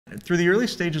Through the early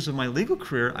stages of my legal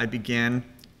career, I began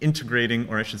integrating,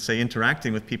 or I should say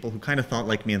interacting with people who kind of thought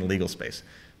like me in the legal space.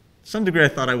 To some degree I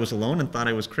thought I was alone and thought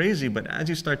I was crazy, but as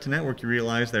you start to network, you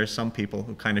realize there are some people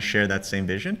who kind of share that same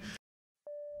vision.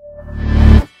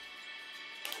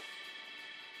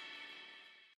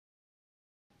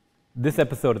 This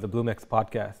episode of the BloomX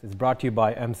podcast is brought to you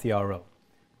by MCRO,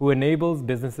 who enables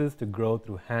businesses to grow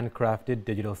through handcrafted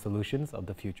digital solutions of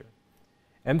the future.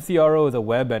 MCRO is a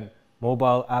web and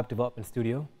mobile app development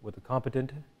studio with a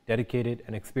competent, dedicated,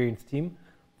 and experienced team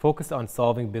focused on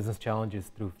solving business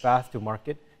challenges through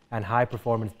fast-to-market and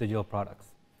high-performance digital products.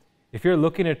 If you're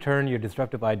looking to turn your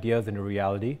disruptive ideas into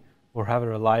reality or have a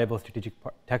reliable strategic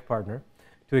tech partner,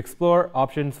 to explore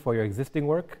options for your existing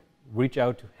work, reach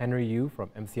out to Henry Yu from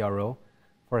MCRO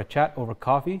for a chat over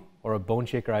coffee or a Bone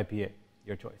Shaker IPA,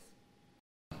 your choice.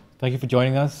 Thank you for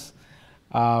joining us.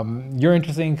 You're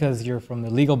interesting because you're from the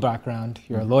legal background,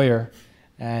 you're a lawyer,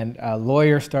 and a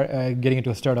lawyer getting into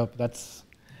a startup, that's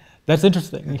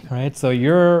interesting, right? So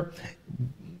you're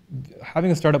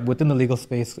having a startup within the legal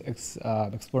space,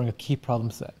 exploring a key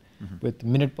problem set with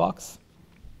MinuteBox.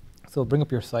 So bring up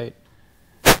your site.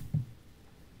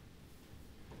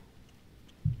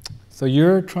 So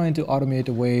you're trying to automate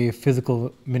away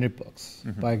physical minute books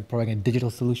by providing a digital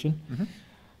solution.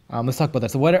 Let's talk about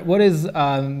that. So what is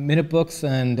minute books,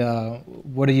 and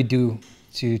what do you do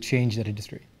to change that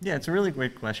industry? Yeah, it's a really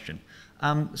great question.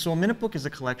 So a minute book is a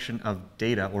collection of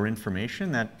data or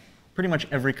information that pretty much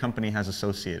every company has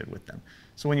associated with them.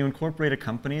 So when you incorporate a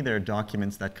company, there are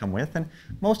documents that come with, and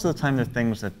most of the time they're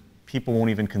things that people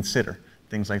won't even consider.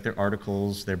 Things like their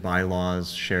articles, their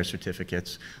bylaws, share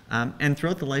certificates. And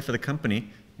throughout the life of the company,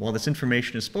 while this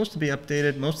information is supposed to be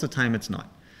updated, most of the time it's not.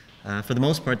 For the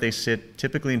most part, they sit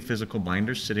typically in physical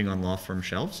binders sitting on law firm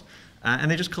shelves, and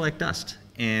they just collect dust.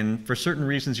 And for certain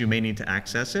reasons, you may need to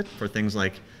access it for things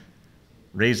like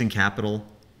raising capital,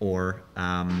 or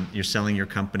you're selling your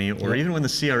company, or even when the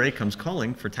CRA comes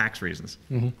calling for tax reasons.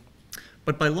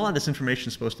 But by law, this information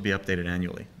is supposed to be updated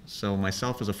annually. So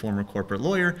myself as a former corporate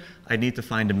lawyer, I'd need to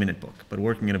find a minute book. But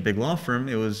working in a big law firm,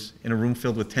 it was in a room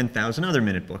filled with 10,000 other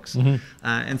minute books.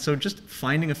 And so just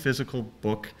finding a physical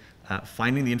book,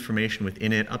 finding the information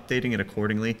within it, updating it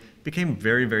accordingly, became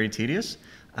very, very tedious.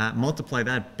 Multiply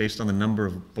that based on the number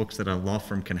of books that a law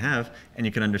firm can have, and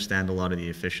you can understand a lot of the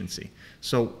efficiency.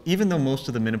 So even though most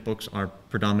of the minute books are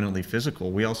predominantly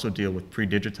physical, we also deal with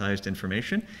pre-digitized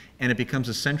information, and it becomes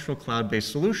a central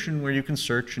cloud-based solution where you can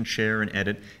search and share and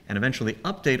edit and eventually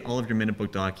update all of your minute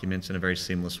book documents in a very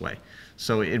seamless way.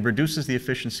 So it reduces the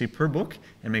efficiency per book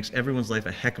and makes everyone's life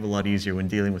a heck of a lot easier when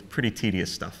dealing with pretty tedious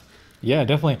stuff. Yeah,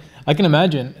 definitely. I can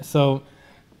imagine. So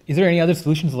is there any other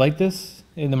solutions like this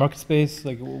in the market space?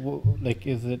 Like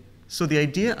is it? So the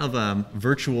idea of a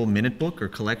virtual minute book or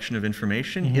collection of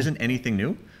information isn't anything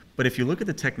new. But if you look at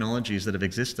the technologies that have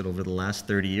existed over the last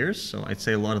 30 years, so I'd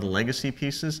say a lot of the legacy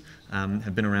pieces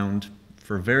have been around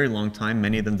for a very long time.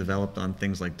 Many of them developed on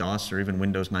things like DOS or even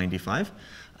Windows 95.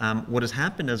 What has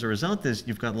happened as a result is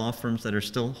you've got law firms that are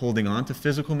still holding on to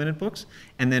physical minute books,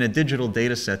 and then a digital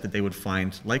data set that they would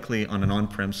find likely on an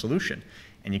on-prem solution.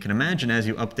 And you can imagine as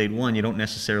you update one, you don't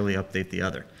necessarily update the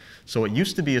other. So what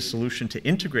used to be a solution to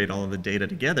integrate all of the data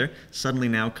together, suddenly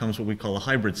now comes what we call a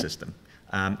hybrid system.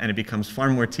 And it becomes far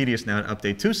more tedious now to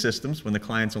update two systems when the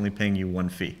client's only paying you one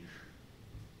fee.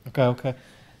 Okay.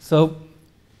 So,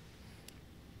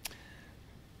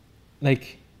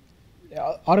 like,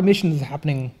 automation is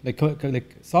happening, like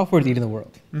software is eating the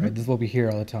world, right? This is what we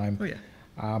hear all the time. Oh yeah.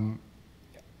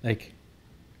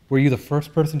 Were you the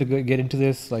first person to get into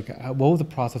this? Like, what was the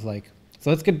process like? So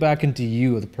let's get back into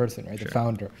you, the person, right? Sure. The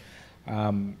founder.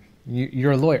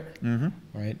 You're a lawyer,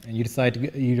 right? And you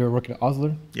decided you're working at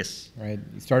Osler. Yes. Right.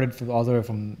 You started from Osler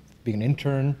from being an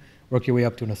intern, work your way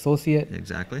up to an associate.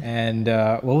 Exactly. And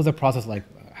what was the process like?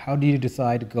 How do you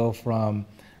decide to go from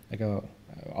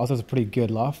Osler's a pretty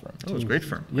good law firm. Oh, it was a great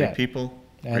firm. Great people,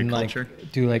 great culture.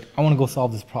 I want to go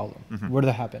solve this problem. Where did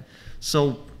that happen?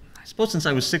 So I suppose since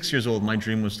I was 6 years old, my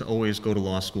dream was to always go to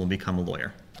law school and become a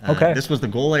lawyer. This was the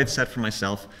goal I had set for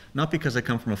myself, not because I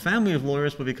come from a family of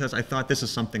lawyers, but because I thought this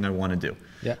is something I want to do.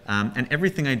 Yeah. And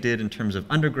everything I did in terms of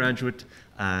undergraduate,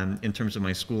 in terms of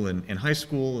my school in high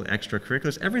school,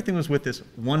 extracurriculars, everything was with this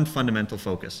one fundamental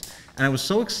focus. And I was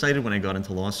so excited when I got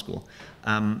into law school.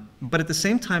 But at the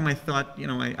same time, I thought,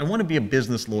 I want to be a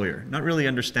business lawyer, not really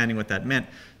understanding what that meant.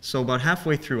 So about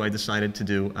halfway through, I decided to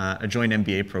do a joint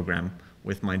MBA program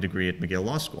with my degree at McGill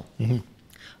Law School.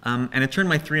 And it turned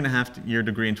my 3.5-year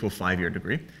degree into a 5-year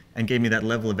degree and gave me that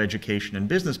level of education and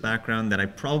business background that I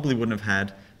probably wouldn't have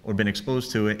had or been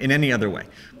exposed to in any other way.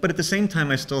 But at the same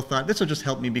time, I still thought this will just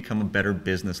help me become a better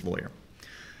business lawyer.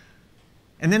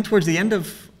 And then towards the end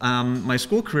of my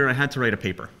school career, I had to write a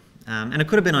paper. And it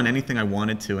could have been on anything I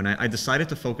wanted to, and I decided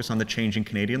to focus on the changing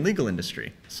Canadian legal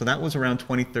industry. So that was around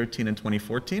 2013 and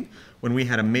 2014, when we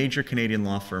had a major Canadian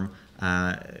law firm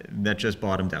that just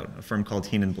bottomed out, a firm called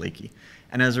Heenan Blakey.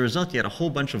 And as a result, you had a whole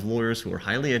bunch of lawyers who were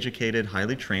highly educated,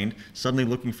 highly trained, suddenly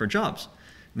looking for jobs.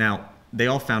 Now, they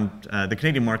all found the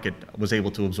Canadian market was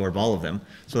able to absorb all of them,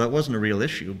 so that wasn't a real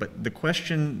issue. But the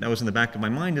question that was in the back of my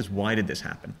mind is, why did this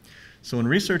happen? So in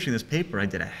researching this paper, I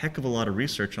did a heck of a lot of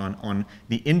research on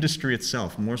the industry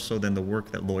itself, more so than the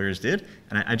work that lawyers did,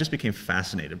 and I just became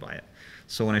fascinated by it.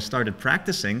 So when I started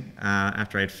practicing,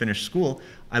 after I had finished school,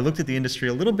 I looked at the industry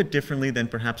a little bit differently than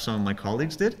perhaps some of my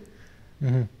colleagues did,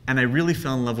 and I really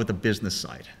fell in love with the business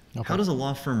side. Okay. How does a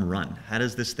law firm run? How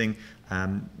does this thing,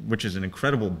 which is an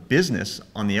incredible business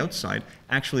on the outside,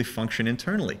 actually function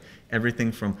internally?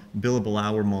 Everything from billable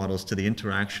hour models to the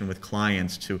interaction with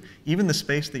clients to even the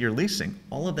space that you're leasing.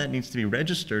 All of that needs to be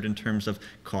registered in terms of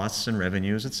costs and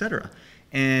revenues, et cetera.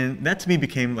 And that to me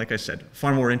became, like I said,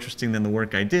 far more interesting than the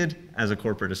work I did as a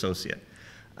corporate associate.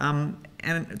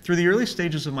 And through the early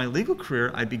stages of my legal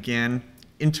career, I began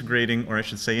integrating, or I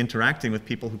should say interacting with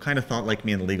people who kind of thought like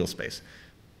me in the legal space.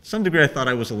 To some degree, I thought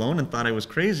I was alone and thought I was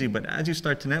crazy, but as you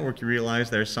start to network, you realize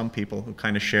there are some people who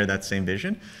kind of share that same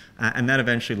vision, and that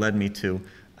eventually led me to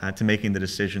making the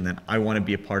decision that I want to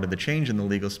be a part of the change in the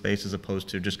legal space as opposed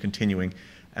to just continuing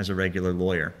as a regular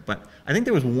lawyer. But I think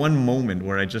there was one moment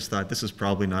where I just thought, this is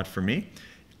probably not for me.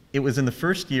 It was in the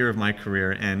first year of my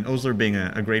career, and Osler being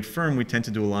a great firm, we tend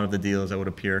to do a lot of the deals that would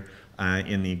appear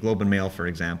in the Globe and Mail, for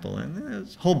example, and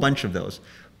there's a whole bunch of those.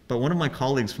 But one of my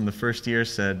colleagues from the first year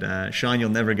said, Sean, you'll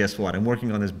never guess what, I'm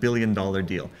working on this billion-dollar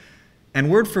deal. And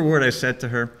word for word, I said to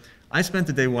her, I spent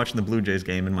the day watching the Blue Jays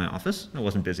game in my office, I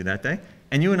wasn't busy that day,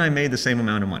 and you and I made the same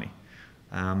amount of money.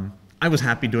 I was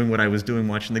happy doing what I was doing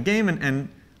watching the game, and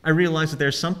I realized that there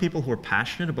are some people who are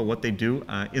passionate about what they do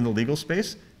in the legal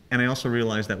space, and I also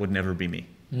realized that would never be me.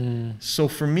 So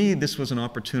for me, this was an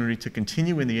opportunity to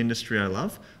continue in the industry I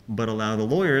love, but allow the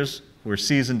lawyers who are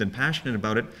seasoned and passionate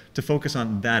about it to focus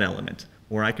on that element,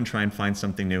 where I can try and find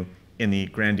something new in the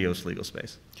grandiose legal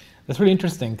space. That's really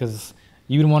interesting, because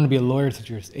you didn't want to be a lawyer since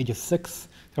you're age of 6,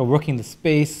 so working the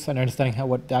space and understanding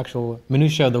what the actual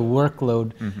minutiae of the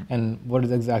workload and what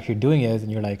it exactly doing is,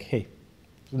 and you're like, hey,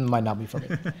 it might not be for me.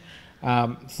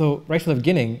 So right from the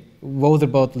beginning, what was it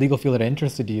about the legal field that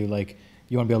interested you? Like,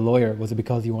 you want to be a lawyer? Was it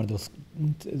because you wanted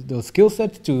those skill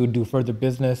sets to do further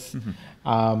business?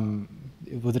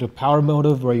 Was it a power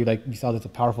motive where you saw this a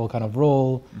powerful kind of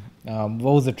role? What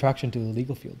was the attraction to the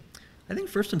legal field? I think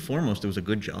first and foremost, it was a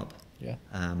good job. Yeah.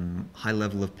 High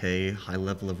level of pay, high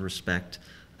level of respect,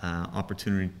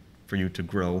 opportunity for you to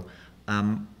grow.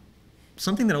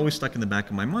 Something that always stuck in the back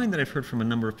of my mind that I've heard from a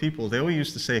number of people, they always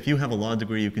used to say, if you have a law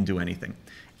degree, you can do anything,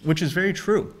 which is very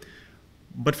true.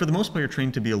 But for the most part, you're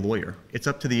trained to be a lawyer. It's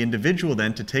up to the individual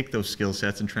then to take those skill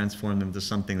sets and transform them into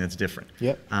something that's different.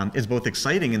 Yep. It's both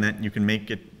exciting in that you can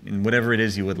make it in whatever it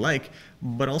is you would like,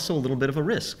 but also a little bit of a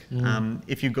risk.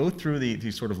 If you go through the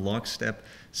sort of lockstep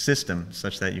system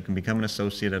such that you can become an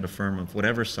associate at a firm of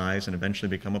whatever size and eventually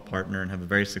become a partner and have a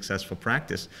very successful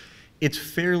practice, it's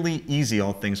fairly easy,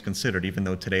 all things considered, even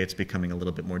though today it's becoming a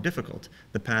little bit more difficult.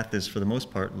 The path is, for the most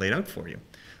part, laid out for you.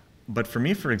 But for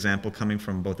me, for example, coming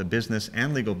from both a business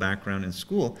and legal background in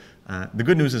school, the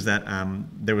good news is that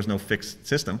there was no fixed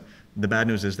system. The bad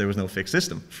news is there was no fixed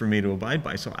system for me to abide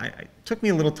by. So it took me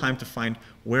a little time to find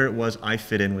where it was I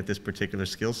fit in with this particular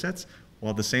skill sets, while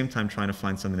at the same time trying to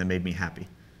find something that made me happy.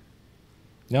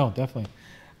 No, definitely.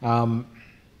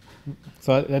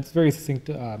 So that's a very succinct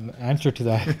answer to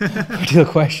that particular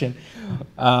question.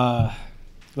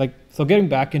 So getting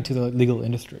back into the legal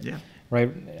industry, yeah.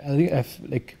 Right? I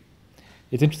think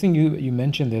it's interesting you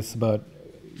mentioned this about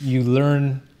you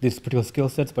learn these particular skill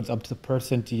sets, but it's up to the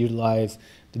person to utilize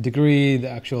the degree, the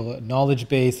actual knowledge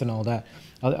base, and all that.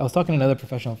 I was talking to another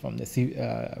professional from he's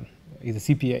a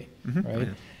CPA, right?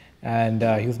 Yeah. And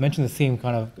he was mentioning the same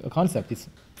kind of concept. These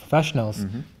professionals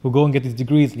who go and get these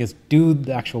degrees and just do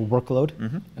the actual workload,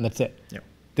 and that's it. Yep.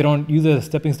 They don't use it as a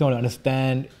stepping stone to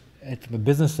understand it from a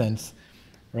business sense,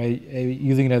 right?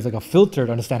 Using it as like a filter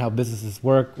to understand how businesses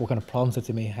work, what kind of problems that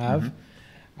they may have.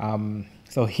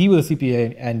 So he was a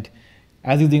CPA, and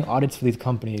as he's doing audits for these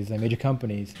companies, like major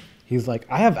companies, he's like,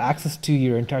 I have access to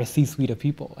your entire C-suite of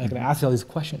people. I can ask you all these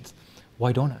questions.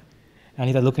 Why don't I? And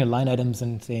he's like looking at line items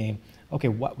and saying, okay,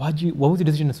 what was your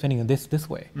decision in spending this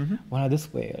way? Why not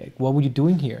this way? Like, what were you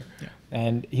doing here? Yeah.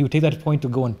 And he would take that point to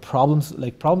go and not problem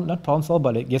solve,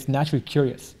 but it gets naturally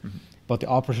curious about the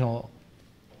operational,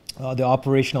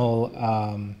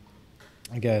 I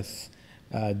guess,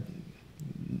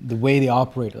 the way they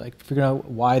operate, like figuring out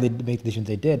why they make the decisions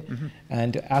they did,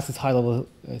 and to ask this high-level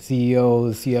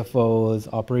CEOs, CFOs,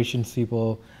 operations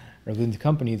people, or within the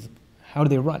companies, how do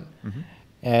they run?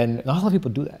 And not a lot of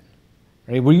people do that,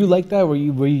 right? Were you like that? Were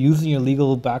you using your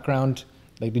legal background?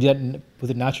 Like, was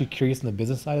it naturally curious in the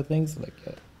business side of things? Like,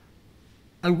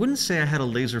 I wouldn't say I had a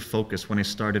laser focus when I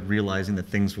started realizing that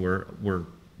things were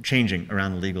changing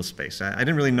around the legal space. I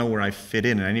didn't really know where I fit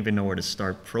in, and I didn't even know where to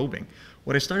start probing.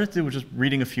 What I started to do was just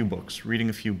reading a few books, reading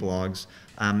a few blogs,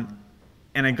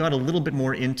 and I got a little bit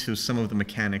more into some of the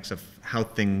mechanics of how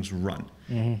things run.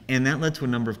 And that led to a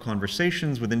number of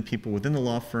conversations within people within the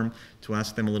law firm to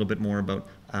ask them a little bit more about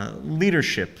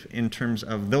leadership in terms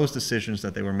of those decisions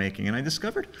that they were making. And I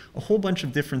discovered a whole bunch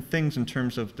of different things in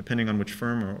terms of, depending on which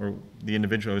firm or the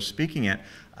individual I was speaking at,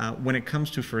 when it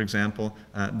comes to, for example,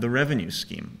 the revenue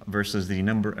scheme versus the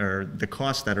number or the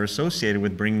costs that are associated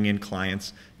with bringing in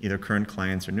clients, either current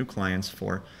clients or new clients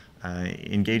for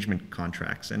engagement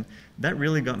contracts. And that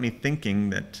really got me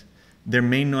thinking that there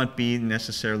may not be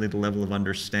necessarily the level of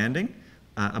understanding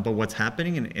about what's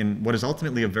happening in what is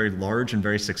ultimately a very large and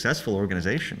very successful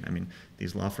organization. I mean,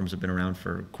 these law firms have been around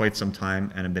for quite some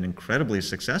time and have been incredibly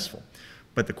successful.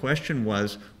 But the question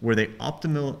was, were they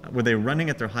running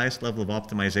at their highest level of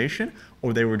optimization,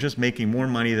 or they were just making more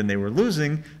money than they were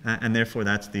losing, and therefore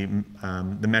that's the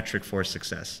metric for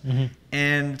success?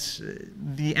 And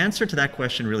the answer to that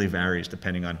question really varies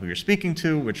depending on who you're speaking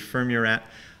to, which firm you're at.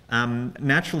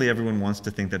 Naturally, everyone wants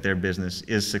to think that their business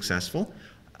is successful,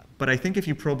 but I think if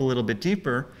you probe a little bit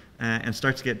deeper and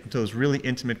start to get into those really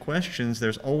intimate questions,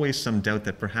 there's always some doubt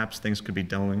that perhaps things could be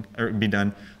done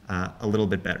a little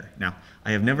bit better. Now,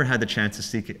 I have never had the chance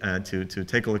to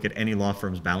take a look at any law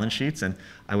firm's balance sheets, and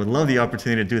I would love the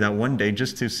opportunity to do that one day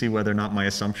just to see whether or not my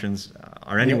assumptions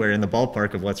are anywhere in the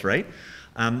ballpark of what's right.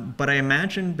 But I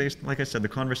imagine, based, like I said, the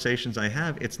conversations I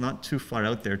have, it's not too far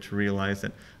out there to realize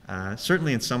that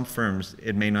certainly in some firms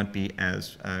it may not be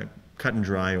as cut and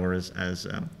dry or as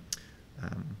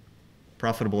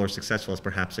profitable or successful as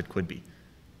perhaps it could be,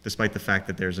 despite the fact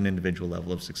that there's an individual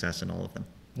level of success in all of them.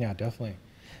 Yeah, definitely.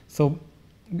 So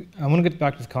I want to get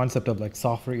back to this concept of like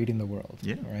software eating the world,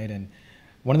 right? And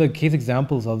one of the case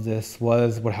examples of this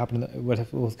was what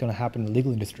was going to happen in the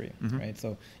legal industry, right?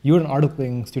 So you were an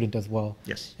articling student as well.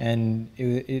 Yes. And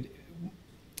I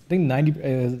think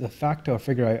the fact or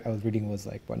figure I was reading was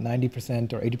like what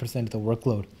 90% or 80% of the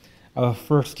workload of a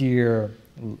first year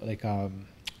like a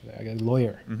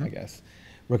lawyer, I guess,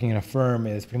 working in a firm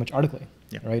is pretty much articling,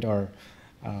 right? Or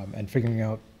and figuring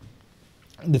out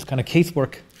this kind of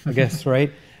casework, I guess,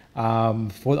 right?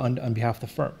 On behalf of the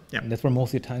firm. And that's where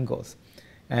most of the time goes.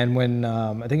 And when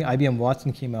I think IBM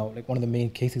Watson came out, like one of the main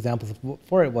case examples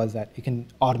for it was that it can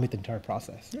automate the entire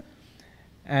process.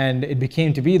 And it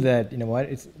became to be that, you know what,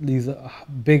 it's these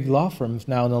big law firms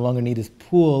now no longer need this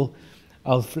pool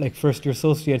of like first year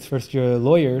associates, first year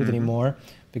lawyers anymore,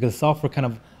 because software kind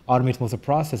of automates most of the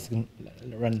process and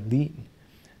run lean.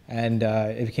 And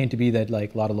it became to be that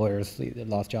like a lot of lawyers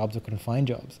lost jobs or couldn't find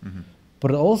jobs.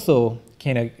 But it also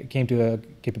came to a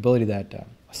capability that a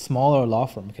smaller law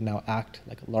firm can now act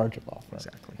like a larger law firm.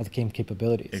 Has the same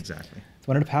capabilities. Exactly. So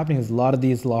what ended up happening is a lot of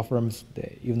these law firms,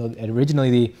 even though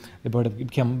originally they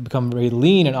become very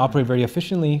lean and operate very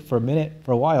efficiently for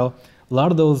a while, a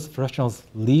lot of those professionals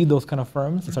leave those kind of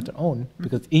firms and start their own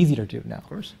because it's easier to do now. Of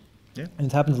course. Yeah. And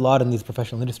it happens a lot in these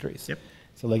professional industries.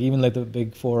 So like even like the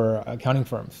big four accounting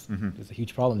firms, there's a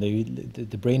huge problem.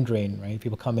 The brain drain, right?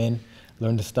 People come in,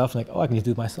 learn the stuff, and like, oh, I can just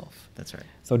do it myself. That's right.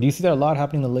 So do you see that a lot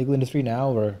happening in the legal industry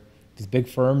now, where these big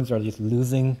firms are just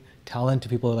losing talent to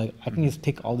people like, I can just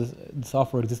take all this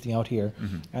software existing out here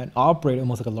and operate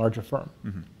almost like a larger firm.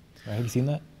 Right? Have you seen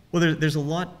that? Well, there's a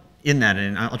lot in that,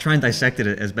 and I'll try and dissect it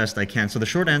as best I can. So the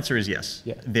short answer is yes.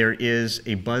 There is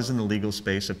a buzz in the legal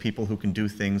space of people who can do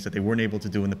things that they weren't able to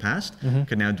do in the past,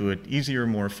 can now do it easier,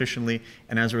 more efficiently,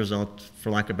 and as a result,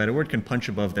 for lack of a better word, can punch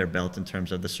above their belt in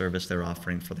terms of the service they're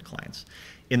offering for the clients.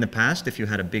 In the past, if you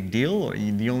had a big deal,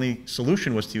 the only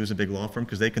solution was to use a big law firm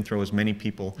because they can throw as many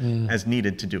people as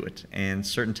needed to do it. And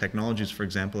certain technologies, for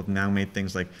example, have now made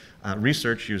things like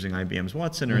research using IBM's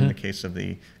Watson, or in the case of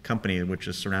the company which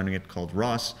is surrounding it called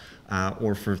Ross,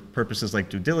 or for purposes like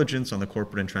due diligence on the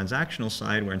corporate and transactional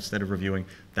side, where instead of reviewing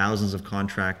thousands of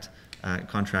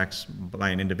contracts by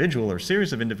an individual or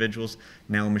series of individuals,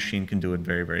 now a machine can do it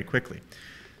very, very quickly.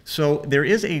 So there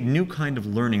is a new kind of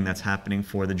learning that's happening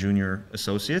for the junior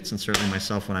associates, and certainly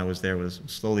myself when I was there was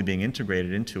slowly being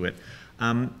integrated into it.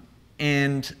 And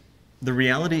And the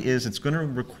reality is it's going to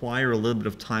require a little bit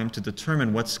of time to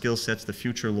determine what skill sets the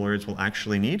future lawyers will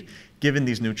actually need, given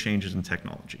these new changes in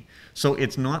technology. So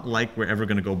it's not like we're ever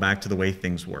going to go back to the way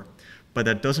things were. But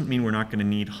that doesn't mean we're not going to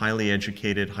need highly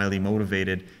educated, highly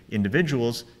motivated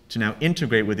individuals to now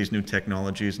integrate with these new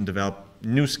technologies and develop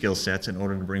new skill sets in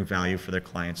order to bring value for their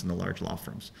clients in the large law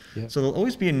firms. Yeah. So there'll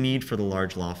always be a need for the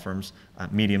large law firms,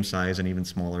 medium size and even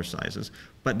smaller sizes.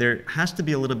 But there has to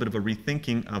be a little bit of a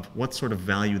rethinking of what sort of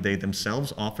value they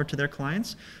themselves offer to their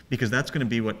clients, because that's going to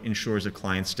be what ensures that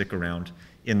clients stick around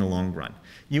in the long run.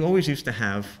 You always used to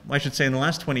have, well, I should say in the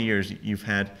last 20 years, you've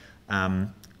had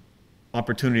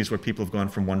opportunities where people have gone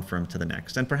from one firm to the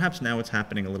next. And perhaps now it's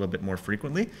happening a little bit more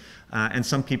frequently. And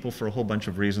some people, for a whole bunch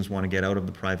of reasons, want to get out of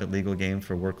the private legal game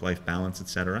for work-life balance, et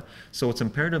cetera. So it's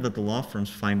imperative that the law firms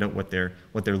find out what their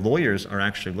lawyers are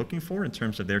actually looking for in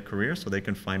terms of their career, so they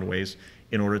can find ways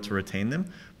in order to retain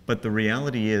them. But the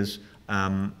reality is,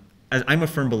 I'm a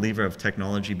firm believer of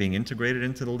technology being integrated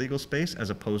into the legal space as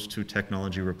opposed to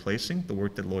technology replacing the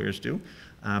work that lawyers do.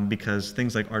 Because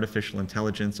things like artificial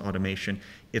intelligence, automation,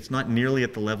 it's not nearly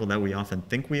at the level that we often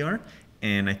think we are.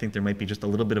 And I think there might be just a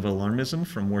little bit of alarmism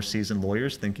from more seasoned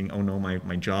lawyers thinking, oh no,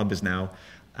 my job is now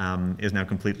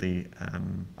completely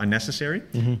unnecessary.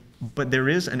 Mm-hmm. But there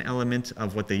is an element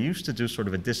of what they used to do, sort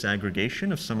of a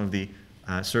disaggregation of some of the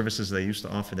services they used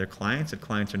to offer their clients that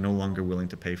clients are no longer willing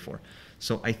to pay for.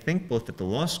 So I think both at the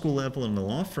law school level and the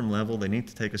law firm level, they need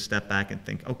to take a step back and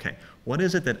think, okay, what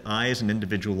is it that I as an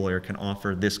individual lawyer can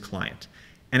offer this client?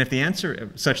 And if the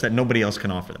answer, such that nobody else can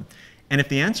offer them. And if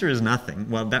the answer is nothing,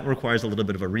 well, that requires a little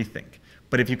bit of a rethink.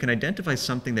 But if you can identify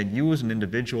something that you as an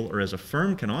individual or as a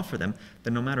firm can offer them,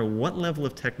 then no matter what level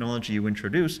of technology you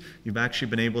introduce, you've actually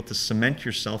been able to cement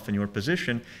yourself in your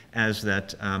position as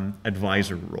that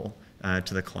advisor role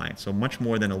to the client. So much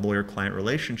more than a lawyer-client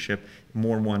relationship,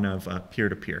 more one of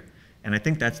peer-to-peer. And I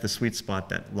think that's the sweet spot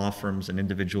that law firms and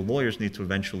individual lawyers need to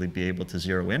eventually be able to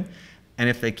zero in. And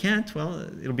if they can't, well,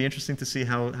 it'll be interesting to see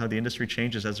how the industry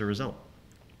changes as a result.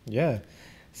 Yeah.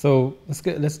 So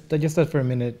let's digest that for a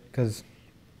minute, because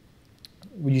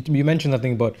you mentioned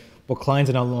something about what clients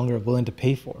are no longer willing to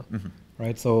pay for, mm-hmm.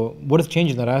 right? So what has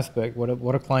changed in that aspect?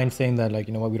 What are clients saying that, like,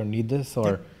 you know what, we don't need this,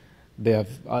 or they have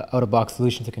out-of-box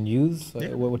solutions they can use?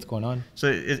 Yeah. What's going on? So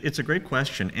it's a great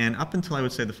question. And up until, I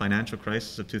would say, the financial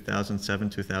crisis of 2007,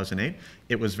 2008,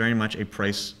 it was very much a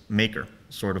price maker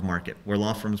sort of market, where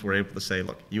law firms were able to say,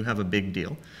 look, you have a big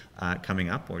deal coming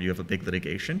up, or you have a big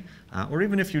litigation, or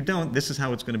even if you don't, this is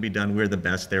how it's going to be done. We're the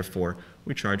best, therefore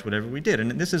we charge whatever we did.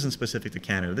 And this isn't specific to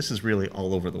Canada. This is really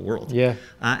all over the world. Yeah.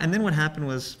 And then what happened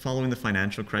was, following the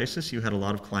financial crisis, you had a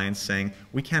lot of clients saying,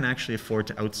 we can't actually afford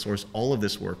to outsource all of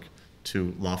this work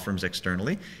to law firms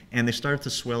externally, and they started to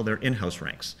swell their in-house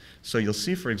ranks. So you'll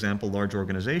see, for example, large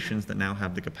organizations that now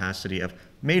have the capacity of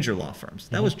major law firms.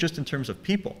 That was just in terms of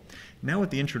people. Now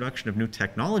with the introduction of new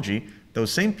technology,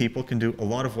 those same people can do a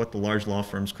lot of what the large law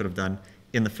firms could have done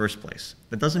in the first place.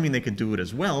 That doesn't mean they could do it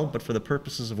as well, but for the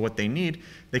purposes of what they need,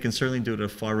 they can certainly do it at a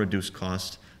far reduced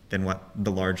cost than what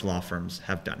the large law firms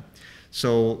have done.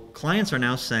 So clients are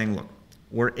now saying, look,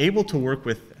 we're able to work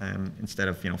with, instead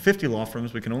of 50 law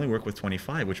firms, we can only work with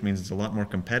 25, which means it's a lot more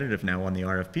competitive now on the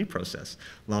RFP process.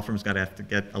 Law firms have to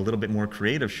get a little bit more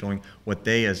creative, showing what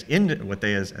they as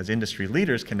industry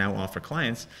leaders can now offer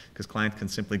clients, because clients can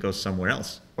simply go somewhere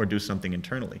else or do something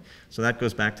internally. So that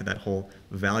goes back to that whole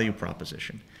value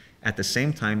proposition. At the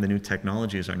same time, the new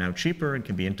technologies are now cheaper and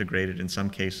can be integrated in some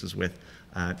cases with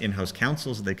in-house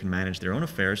counsels that they can manage their own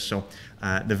affairs. So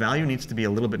the value needs to be a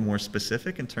little bit more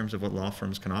specific in terms of what law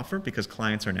firms can offer, because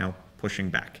clients are now pushing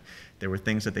back. There were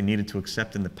things that they needed to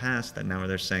accept in the past that now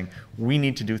they're saying, we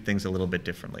need to do things a little bit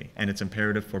differently. And it's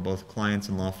imperative for both clients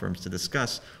and law firms to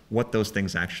discuss what those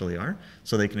things actually are,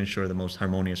 so they can ensure the most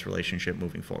harmonious relationship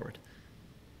moving forward.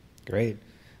 Great.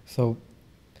 So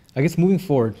I guess moving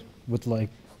forward with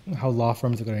how law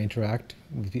firms are going to interact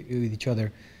with each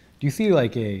other, do you see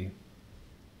like a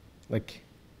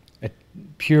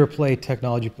pure play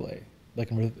technology play that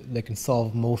can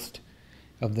solve most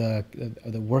of the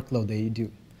workload they do?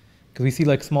 Because we see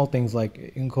like small things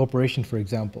like incorporation, for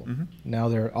example. Mm-hmm. Now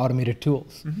there are automated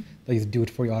tools that just do it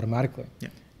for you automatically. Yeah.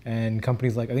 And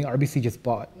companies like, I think RBC just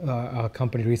bought a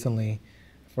company recently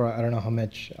for, I don't know how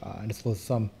much, undisclosed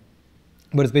sum.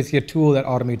 But it's basically a tool that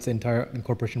automates the entire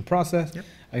incorporation process. Yep.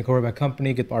 I incorporate my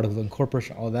company, get part of the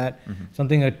incorporation, all that. Mm-hmm.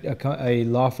 Something a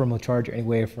law firm will charge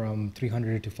anywhere from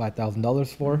 $300 to $5,000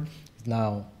 for is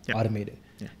now automated.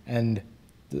 Yeah. And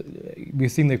we're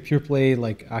seeing the pure play,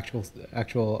 like actual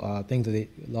things that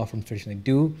law firms traditionally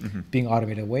do being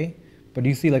automated away. But do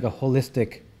you see like a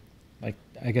holistic, like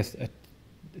I guess a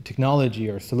technology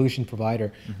or solution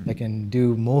provider that can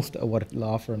do most of what a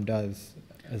law firm does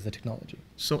as a technology?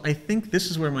 So I think this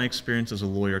is where my experience as a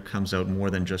lawyer comes out more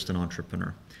than just an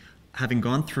entrepreneur. Having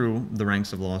gone through the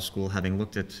ranks of law school, having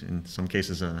looked at, in some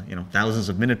cases, thousands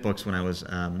of minute books when I was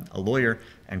a lawyer,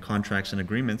 and contracts and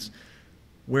agreements,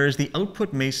 whereas the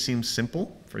output may seem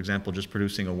simple, for example, just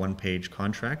producing a one-page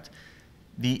contract,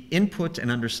 the input and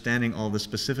understanding all the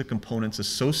specific components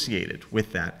associated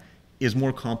with that is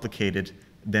more complicated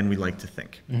than we like to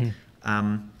think.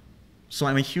 So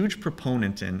I'm a huge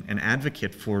proponent and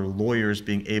advocate for lawyers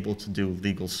being able to do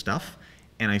legal stuff,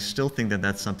 and I still think that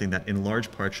that's something that in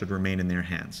large part should remain in their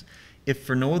hands. If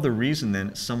for no other reason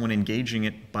than someone engaging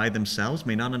it by themselves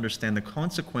may not understand the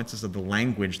consequences of the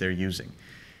language they're using.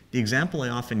 The example I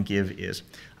often give is,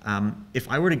 if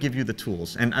I were to give you the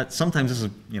tools, and sometimes this is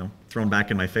thrown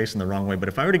back in my face in the wrong way, but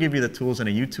if I were to give you the tools in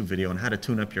a YouTube video on how to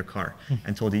tune up your car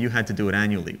and told you had to do it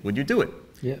annually, would you do it?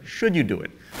 Yeah. Should you do it?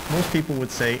 Most people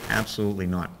would say absolutely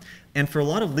not. And for a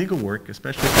lot of legal work,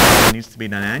 especially if it needs to be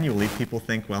done annually, people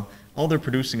think, well, all they're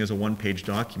producing is a one-page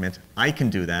document. I can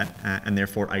do that, and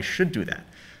therefore I should do that.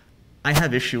 I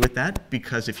have issue with that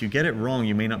because if you get it wrong,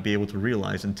 you may not be able to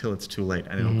realize until it's too late,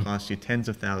 and it'll cost you tens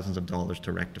of thousands of dollars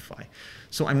to rectify.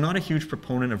 So I'm not a huge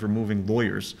proponent of removing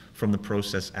lawyers from the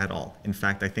process at all. In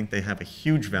fact, I think they have a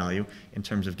huge value in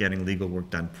terms of getting legal work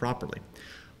done properly.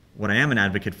 What I am an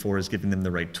advocate for is giving them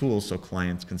the right tools so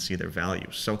clients can see their value.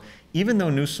 So even though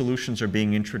new solutions are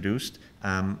being introduced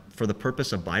for the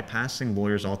purpose of bypassing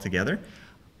lawyers altogether,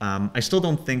 I still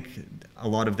don't think a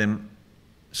lot of them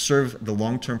serve the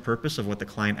long-term purpose of what the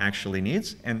client actually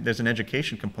needs. And there's an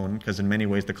education component because in many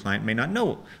ways the client may not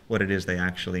know what it is they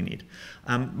actually need.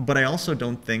 But I also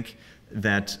don't think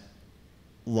that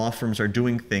law firms are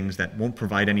doing things that won't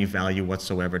provide any value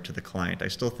whatsoever to the client. I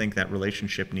still think that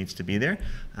relationship needs to be there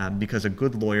because a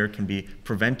good lawyer can be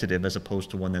preventative as opposed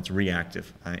to one that's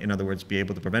reactive. In other words, be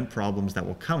able to prevent problems that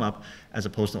will come up as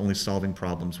opposed to only solving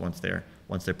problems once they're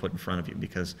put in front of you,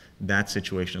 because that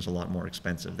situation is a lot more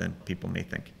expensive than people may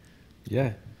think.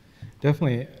 Yeah,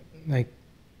 definitely. I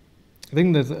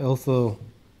think there's also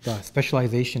the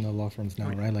specialization of law firms now,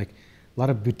 right? Like a lot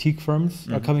of boutique firms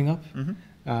are coming up.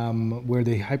 Where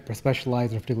they hyper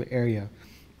specialize in a particular area.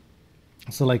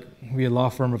 So like we're a law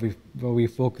firm where we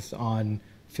focus on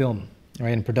film,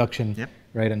 right, and production,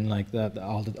 right, and like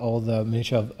all the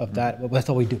minutiae of that. Well, that's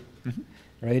all we do,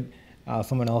 right?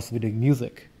 Someone else will be doing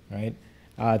music, right?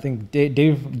 I think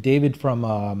David from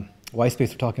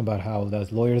Whitespace were talking about how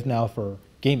there's lawyers now for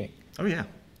gaming. Oh yeah,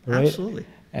 right? absolutely.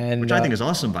 And which I think is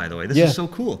awesome, by the way. This is so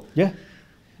cool. Yeah.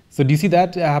 So do you see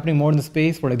that happening more in the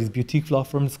space where like these boutique law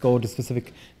firms go to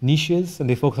specific niches and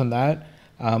they focus on that?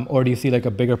 Or do you see like a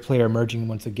bigger player emerging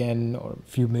once again, or a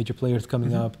few major players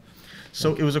coming up?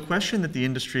 So it was a question that the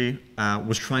industry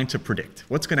was trying to predict.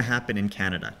 What's going to happen in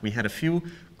Canada? We had a few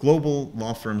global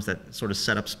law firms that sort of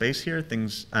set up space here.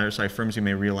 Firms you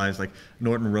may realize like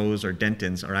Norton Rose or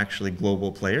Dentons are actually global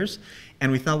players.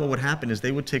 And we thought what would happen is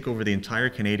they would take over the entire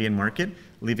Canadian market,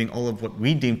 leaving all of what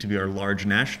we deem to be our large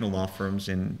national law firms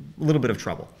in a little bit of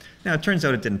trouble. Now, it turns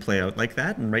out it didn't play out like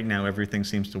that, and right now everything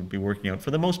seems to be working out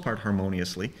for the most part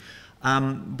harmoniously.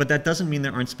 But that doesn't mean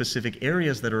there aren't specific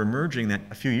areas that are emerging that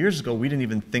a few years ago we didn't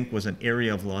even think was an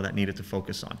area of law that needed to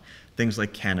focus on. Things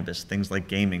like cannabis, things like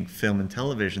gaming, film and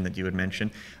television that you had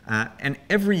mentioned. And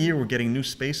every year we're getting new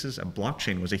spaces.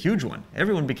 Blockchain was a huge one.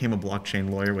 Everyone became a blockchain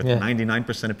lawyer with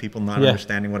 99% of people not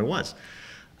understanding what it was.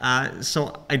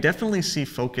 So I definitely see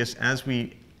focus as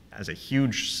we, as a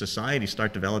huge society,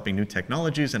 start developing new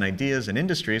technologies and ideas and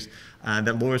industries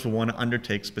that lawyers will want to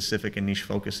undertake specific and niche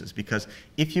focuses. Because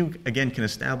if you, again, can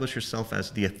establish yourself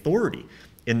as the authority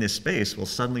in this space, well,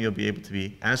 suddenly you'll be able to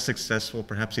be as successful,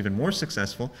 perhaps even more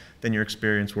successful, than your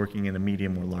experience working in a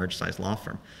medium or large-sized law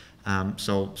firm.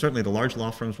 So certainly the large law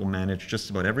firms will manage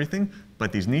just about everything,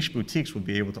 but these niche boutiques will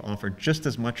be able to offer just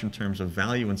as much in terms of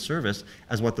value and service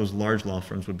as what those large law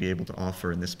firms would be able to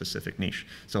offer in this specific niche.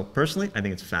 So personally, I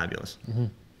think it's fabulous. Do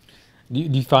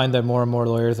you find that more and more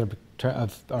lawyers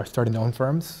are starting their own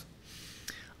firms?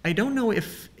 I don't know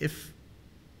if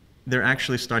they're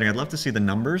actually starting. I'd love to see the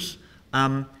numbers.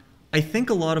 I think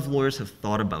a lot of lawyers have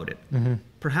thought about it.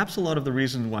 Perhaps a lot of the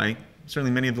reason why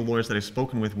certainly many of the lawyers that I've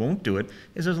spoken with won't do it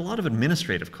is there's a lot of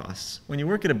administrative costs. When you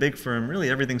work at a big firm, really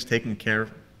everything's taken care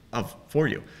of for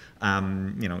you.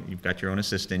 You've got your own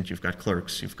assistant, you've got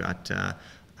clerks, you've got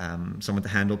someone to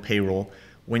handle payroll.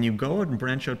 When you go out and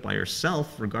branch out by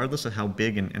yourself, regardless of how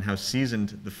big and how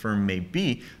seasoned the firm may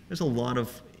be, there's a lot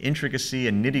of intricacy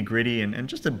and nitty-gritty and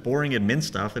just a boring admin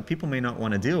stuff that people may not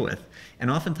want to deal with. And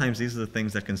oftentimes these are the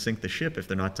things that can sink the ship if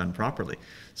they're not done properly.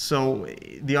 So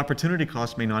the opportunity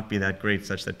cost may not be that great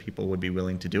such that people would be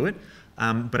willing to do it.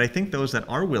 But I think those that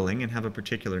are willing and have a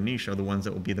particular niche are the ones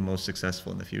that will be the most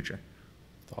successful in the future.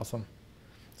 That's awesome.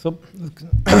 So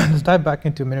let's dive back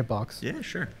into MinuteBox. Yeah,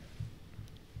 sure.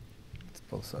 Let's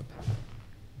post up.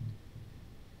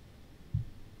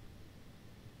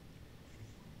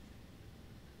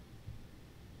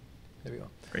 There we go.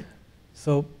 Great.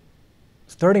 So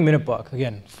starting MinuteBox,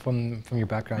 again, from your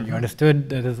background, you understood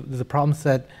that there's a problem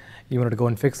set, you wanted to go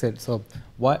and fix it. So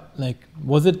what, like,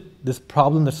 was it this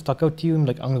problem that stuck out to you and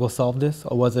like, I'm gonna go solve this?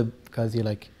 Or was it because you're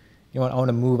like, I want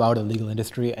to move out of the legal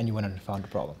industry and you went and found a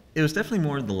problem? It was definitely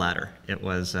more the latter. It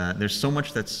was, there's so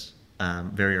much that's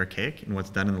very archaic in what's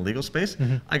done in the legal space.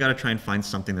 I got to try and find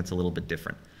something that's a little bit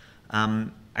different.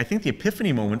 I think the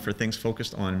epiphany moment for things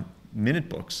focused on minute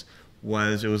books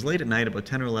was, it was late at night, about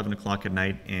 10 or 11 o'clock at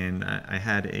night, and I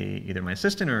had either my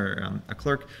assistant or a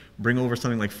clerk bring over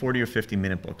something like 40 or 50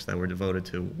 minute books that were devoted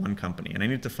to one company, and I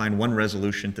needed to find one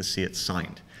resolution to see it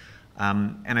signed.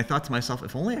 And I thought to myself,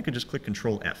 if only I could just click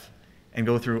Control F and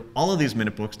go through all of these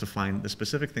minute books to find the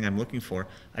specific thing I'm looking for,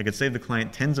 I could save the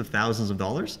client tens of thousands of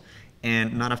dollars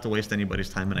and not have to waste anybody's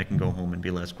time, and I can go home and be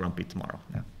less grumpy tomorrow.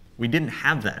 Yeah. We didn't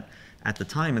have that at the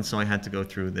time, and so I had to go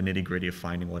through the nitty-gritty of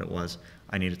finding what it was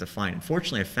I needed to find.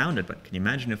 Unfortunately, I found it, but can you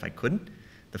imagine if I couldn't?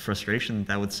 The frustration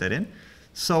that would set in.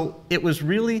 So it was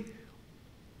really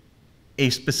a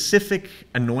specific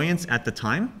annoyance at the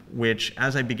time, which,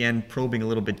 as I began probing a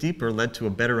little bit deeper, led to a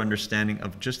better understanding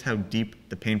of just how deep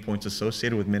the pain points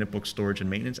associated with minute book storage and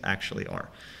maintenance actually are.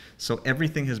 So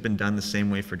everything has been done the same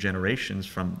way for generations,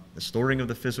 from the storing of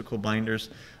the physical binders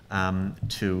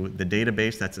to the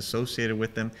database that's associated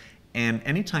with them. And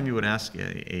anytime you would ask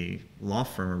a law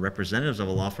firm or representatives of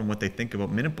a law firm what they think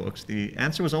about minute books, the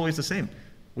answer was always the same.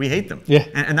 We hate them. Yeah.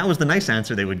 And that was the nice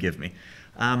answer they would give me.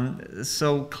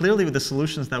 So clearly the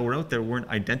solutions that were out there weren't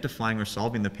identifying or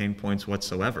solving the pain points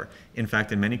whatsoever. In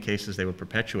fact, in many cases, they were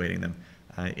perpetuating them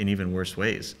in even worse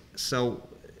ways. So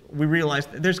we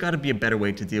realized there's got to be a better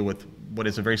way to deal with what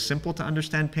is a very simple to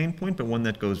understand pain point, but one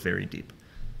that goes very deep.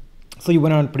 So you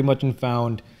went on pretty much and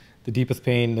found the deepest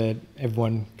pain that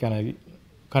everyone kind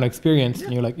of experienced,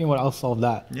 and you're like, you know what, I'll solve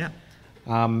that. Yeah.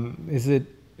 Is it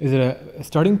a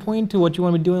starting point to what you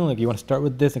want to be doing? Like, you want to start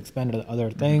with this, expand to other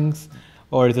things?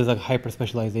 Or is this like hyper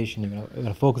specialization? You're going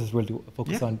to focus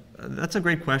on? That's a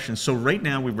great question. So right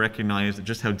now we recognize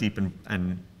just how deep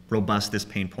and robust this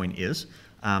pain point is.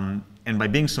 And by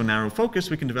being so narrow focused,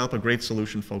 we can develop a great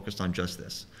solution focused on just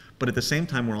this. But at the same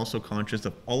time, we're also conscious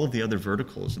of all of the other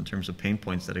verticals in terms of pain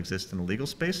points that exist in the legal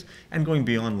space, and going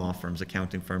beyond law firms,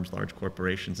 accounting firms, large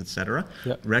corporations, et cetera,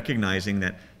 recognizing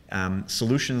that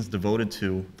solutions devoted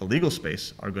to the legal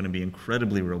space are going to be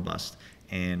incredibly robust.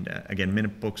 And again,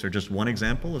 minute books are just one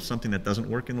example of something that doesn't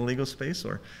work in the legal space,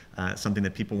 or something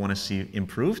that people want to see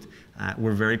improved.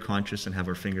 We're very conscious and have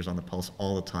our fingers on the pulse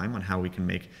all the time on how we can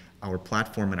make our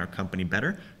platform and our company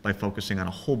better by focusing on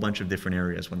a whole bunch of different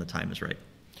areas when the time is right.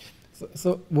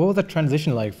 So what was that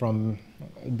transition like from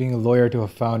being a lawyer to a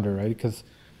founder, right? Because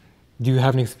do you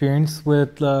have any experience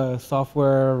with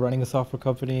software, running a software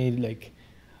company? Like,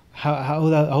 how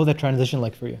was that transition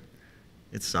like for you?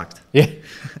 It sucked. Yeah.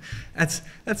 That's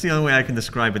the only way I can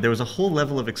describe it. There was a whole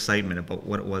level of excitement about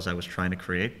what it was I was trying to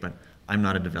create, but I'm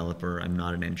not a developer, I'm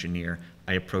not an engineer.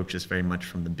 I approach this very much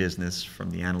from the business, from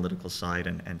the analytical side,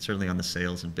 and certainly on the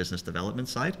sales and business development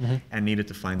side, and needed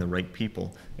to find the right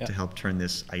people to help turn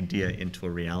this idea into a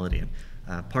reality.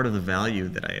 And part of the value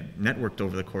that I had networked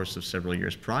over the course of several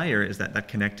years prior is that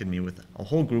connected me with a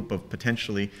whole group of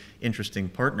potentially interesting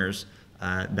partners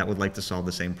that would like to solve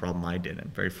the same problem I did.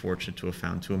 And very fortunate to have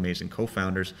found two amazing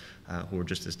co-founders who were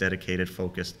just as dedicated,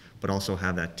 focused, but also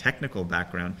have that technical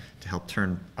background to help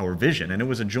turn our vision, and it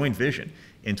was a joint vision,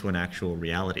 into an actual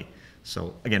reality.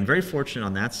 So again, very fortunate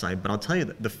on that side, but I'll tell you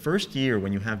that the first year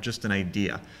when you have just an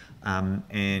idea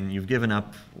and you've given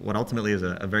up what ultimately is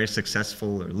a very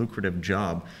successful or lucrative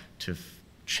job to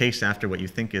chase after what you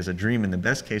think is a dream in the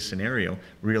best case scenario,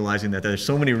 realizing that there's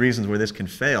so many reasons where this can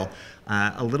fail,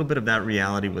 a little bit of that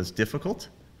reality was difficult,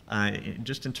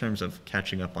 just in terms of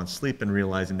catching up on sleep and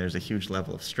realizing there's a huge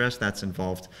level of stress that's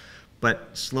involved.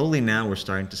 But slowly now we're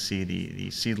starting to see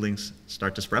the seedlings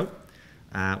start to sprout,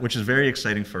 which is very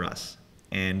exciting for us.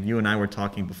 And you and I were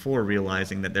talking before,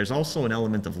 realizing that there's also an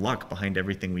element of luck behind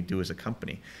everything we do as a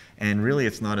company. And really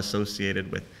it's not associated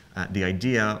with the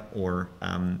idea or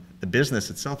the business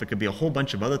itself. It could be a whole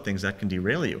bunch of other things that can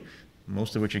derail you,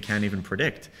 most of which you can't even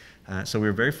predict. So we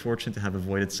were very fortunate to have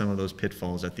avoided some of those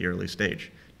pitfalls at the early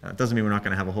stage. It doesn't mean we're not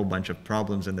going to have a whole bunch of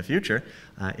problems in the future.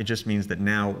 It just means that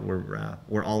now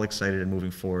we're all excited and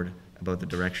moving forward about the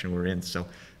direction we're in. So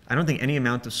I don't think any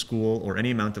amount of school or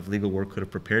any amount of legal work could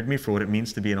have prepared me for what it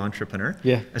means to be an entrepreneur,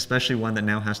 especially one that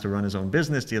now has to run his own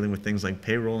business, dealing with things like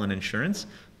payroll and insurance.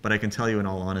 But I can tell you in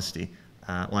all honesty,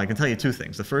 well, I can tell you two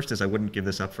things. The first is I wouldn't give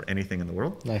this up for anything in the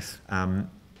world. Nice.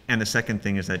 And the second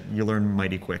thing is that you learn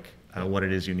mighty quick what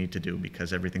it is you need to do,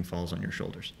 because everything falls on your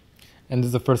shoulders. And this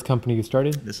is the first company you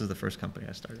started? This is the first company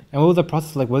I started. And what was the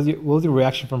process like? What was your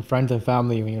reaction from friends and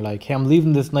family when you're like, hey, I'm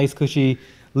leaving this nice, cushy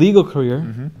legal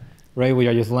career, right, where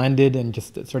I just landed and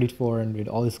just studied for and did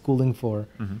all this schooling for,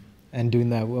 and doing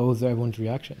that? What was everyone's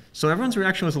reaction? So everyone's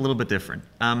reaction was a little bit different.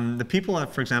 The people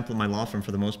at, for example, in my law firm,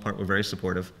 for the most part, were very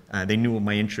supportive. They knew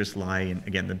my interests lie in,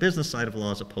 again, the business side of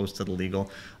law as opposed to the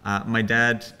legal. My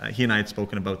dad, he and I had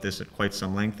spoken about this at quite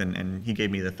some length, and he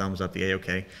gave me the thumbs up, the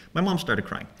A-OK. My mom started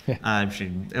crying.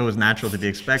 It was natural to be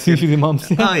expected. See the moms.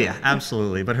 Oh, yeah,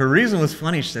 absolutely. But her reason was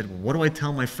funny. She said, well, what do I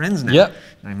tell my friends now?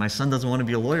 My son doesn't want to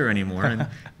be a lawyer anymore. And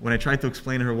when I tried to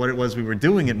explain to her what it was we were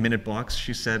doing at MinuteBox,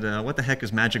 she said, what the heck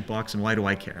is MagicBox and why do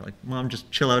I care? Like, Mom,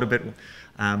 just chill out a bit.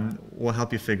 We'll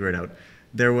help you figure it out.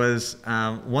 There was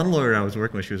one lawyer I was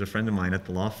working with. She was a friend of mine at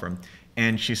the law firm.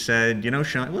 And she said, you know,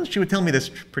 Sean, well, she would tell me this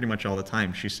pretty much all the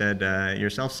time. She said, you're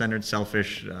self-centered,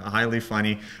 selfish, highly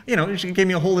funny. You know, she gave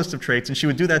me a whole list of traits, and she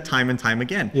would do that time and time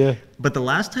again. But the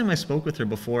last time I spoke with her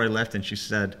before I left, and she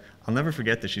said, I'll never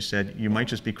forget this, she said, you might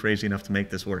just be crazy enough to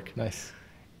make this work. Nice.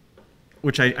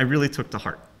 Which I really took to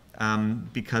heart.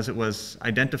 Because it was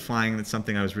identifying that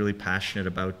something I was really passionate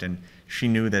about, and she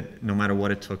knew that no matter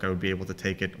what it took, I would be able to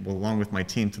take it, well, along with my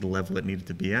team, to the level it needed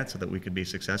to be at so that we could be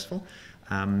successful.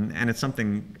 And it's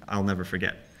something I'll never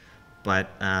forget.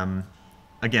 But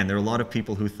again, there are a lot of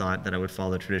people who thought that I would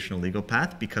follow the traditional legal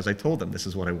path because I told them this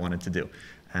is what I wanted to do.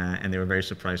 And they were very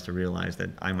surprised to realize that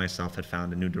I myself had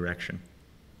found a new direction.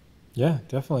 Yeah,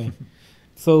 definitely.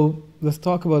 So let's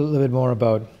talk about a little bit more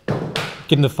about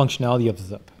getting the functionality of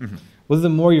this up. Was it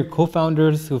more your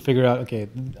co-founders who figured out, okay,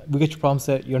 we get your problem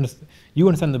set, you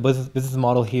understand the business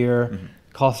model here,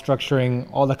 cost structuring,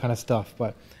 all that kind of stuff,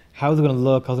 but how's it going to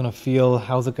look, how's it going to feel,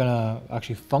 how's it going to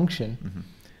actually function?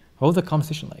 What was the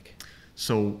conversation like?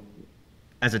 So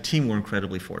as a team, we're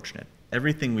incredibly fortunate.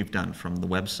 Everything we've done, from the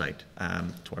website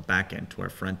to our back end, to our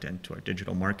front end, to our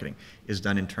digital marketing, is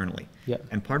done internally.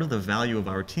 And part of the value of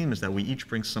our team is that we each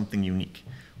bring something unique.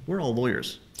 We're all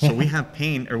lawyers, so we have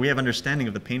we have understanding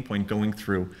of the pain point going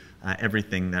through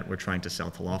everything that we're trying to sell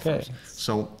to law firms.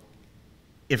 So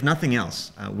if nothing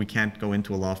else, we can't go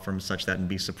into a law firm such that and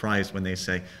be surprised when they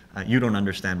say, you don't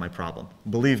understand my problem.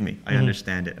 Believe me, I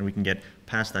understand it, and we can get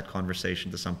past that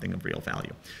conversation to something of real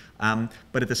value.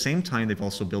 But at the same time, they've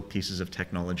also built pieces of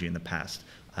technology in the past.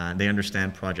 They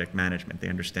understand project management, they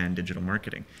understand digital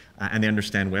marketing, and they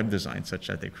understand web design, such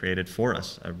that they created for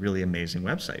us a really amazing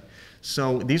website.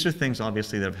 So these are things,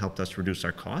 obviously, that have helped us reduce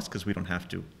our costs because we don't have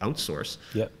to outsource.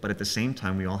 But at the same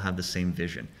time, we all have the same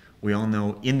vision. We all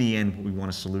know, in the end, what we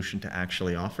want a solution to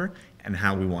actually offer and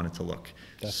how we want it to look.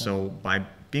 So by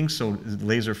being so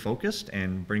laser focused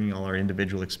and bringing all our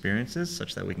individual experiences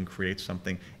such that we can create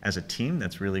something as a team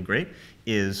that's really great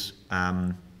is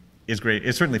great.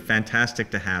 It's certainly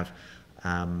fantastic to have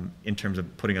in terms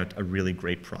of putting out a really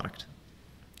great product.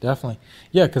 Definitely.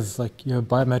 Yeah, because like you have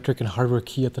biometric and hardware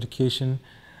key authentication.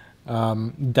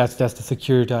 That's to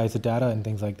securitize the data and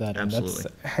things like that. Absolutely. And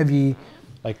that's heavy,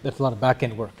 like that's a lot of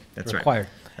back-end work required.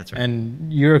 That's right.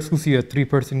 And you're exclusively a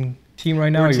 3-person team right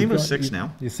now? We're a team of 6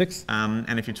 now. You're 6?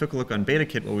 And if you took a look on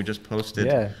BetaKit, what we just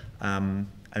posted, I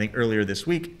think earlier this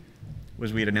week,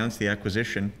 was we had announced the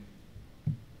acquisition.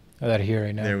 Oh, that here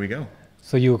right now. There we go.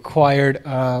 So you acquired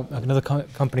another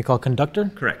company called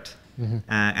Conductor? Correct.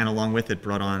 And along with it,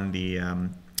 brought on the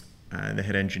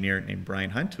head engineer named Brian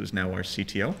Hunt, who's now our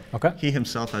CTO. He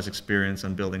himself has experience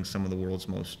on building some of the world's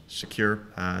most secure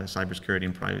cybersecurity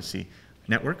and privacy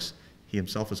networks. He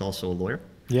himself is also a lawyer.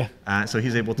 So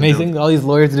he's able to build all these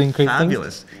lawyers doing crazy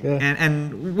fabulous things.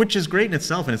 And which is great in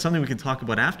itself, and it's something we can talk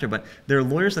about after, but there are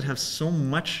lawyers that have so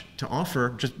much to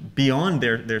offer just beyond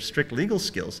their strict legal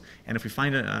skills, and if we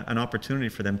find an opportunity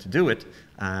for them to do it,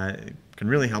 can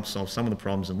really help solve some of the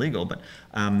problems in legal. But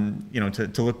you know,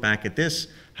 to look back at this,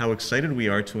 how excited we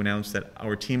are to announce that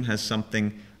our team has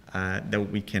something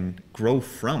that we can grow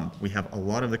from. We have a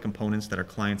lot of the components that our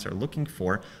clients are looking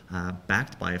for,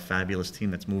 backed by a fabulous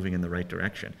team that's moving in the right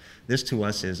direction. This to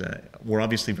us is, we're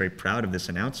obviously very proud of this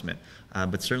announcement,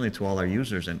 but certainly to all our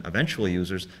users and eventual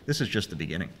users, this is just the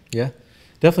beginning. Yeah,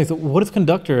 definitely. So what is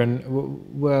Conductor, and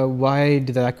why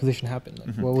did that acquisition happen?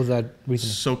 Like, what was that reason?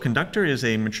 So Conductor is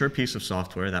a mature piece of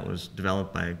software that was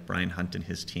developed by Brian Hunt and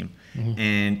his team.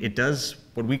 And it does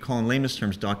what we call in layman's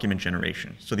terms document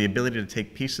generation. So the ability to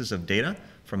take pieces of data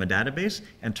from a database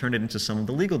and turn it into some of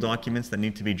the legal documents that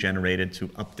need to be generated to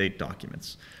update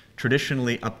documents.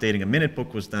 Traditionally, updating a minute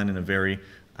book was done in a very,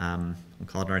 we'll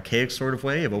call it an archaic sort of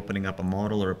way of opening up a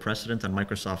model or a precedent on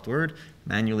Microsoft Word,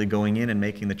 manually going in and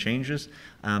making the changes.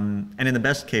 And in the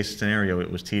best case scenario, it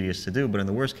was tedious to do, but in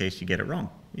the worst case, you get it wrong.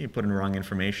 You put in the wrong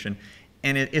information.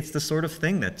 And it's the sort of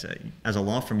thing that, as a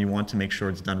law firm, you want to make sure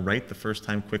it's done right the first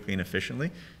time, quickly and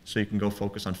efficiently, so you can go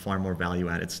focus on far more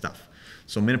value-added stuff.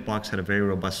 So MinuteBox had a very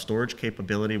robust storage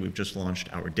capability. We've just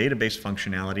launched our database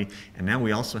functionality, and now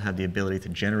we also have the ability to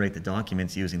generate the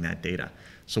documents using that data.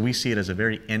 So we see it as a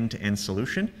very end-to-end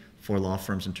solution for law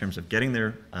firms in terms of getting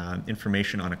their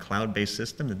information on a cloud-based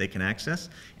system that they can access,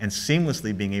 and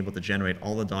seamlessly being able to generate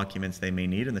all the documents they may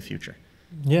need in the future.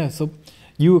 Yeah, so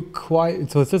you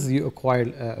acquired, so it says you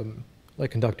acquired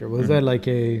like Conductor. Was that like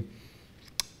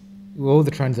what was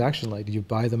the transaction like? Did you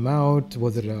buy them out?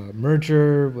 Was it a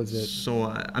merger? Was it?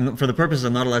 So for the purposes,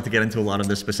 I'm not allowed to get into a lot of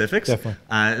the specifics.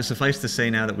 Definitely. Suffice to say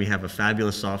now that we have a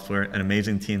fabulous software, an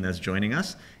amazing team that's joining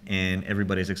us, and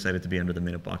everybody's excited to be under the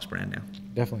MinuteBox brand now.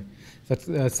 Definitely.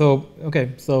 That's, so,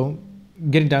 okay, so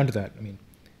getting down to that, I mean,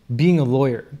 being a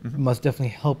lawyer must definitely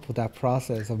help with that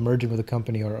process of merging with a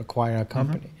company or acquiring a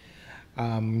company.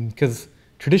 Because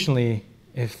traditionally,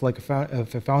 if like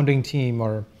if a founding team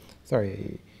or,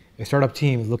 sorry, a startup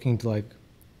team is looking to like,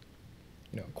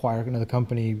 you know, acquire another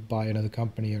company, buy another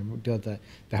company, or do that,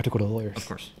 they have to go to lawyers. Of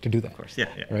course. To do that. Of course, yeah.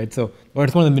 Right. So,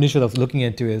 it's one of the minutiae that I was looking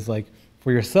into is like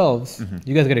for yourselves,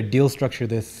 you guys got to deal structure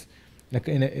this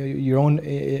in your own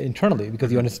internally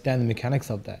because you understand the mechanics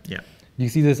of that. Yeah. Do you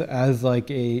see this as like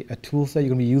a tool set you're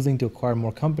going to be using to acquire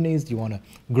more companies? Do you want to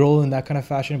grow in that kind of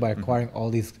fashion by acquiring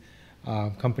all these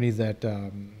companies that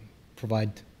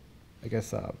provide, I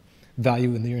guess,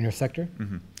 value in your sector?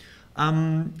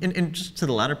 And just to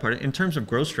the latter part, in terms of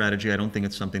growth strategy, I don't think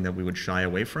it's something that we would shy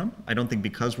away from. I don't think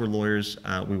because we're lawyers,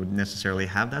 we would necessarily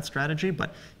have that strategy,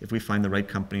 but if we find the right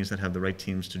companies that have the right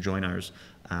teams to join ours,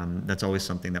 that's always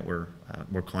something that we're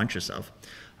conscious of.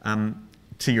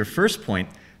 To your first point,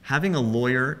 having a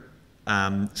lawyer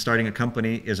starting a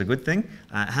company is a good thing.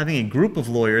 Having a group of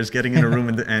lawyers getting in a room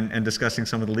and discussing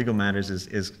some of the legal matters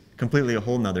is completely a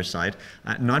whole nother side.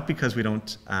 Not because we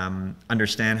don't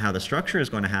understand how the structure is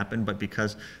going to happen, but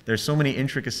because there's so many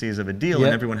intricacies of a deal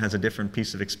and everyone has a different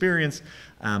piece of experience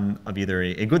of either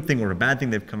a good thing or a bad thing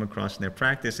they've come across in their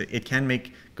practice. It can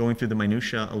make going through the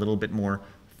minutia a little bit more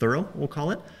thorough, we'll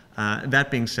call it. That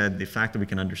being said, the fact that we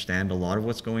can understand a lot of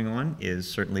what's going on is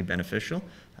certainly beneficial.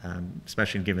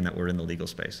 Especially given that we're in the legal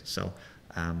space. So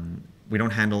we don't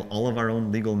handle all of our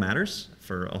own legal matters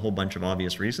for a whole bunch of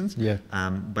obvious reasons,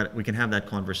 but we can have that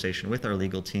conversation with our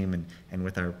legal team and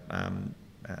with our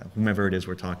whomever it is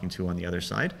we're talking to on the other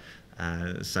side,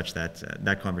 such that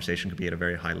that conversation could be at a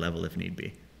very high level if need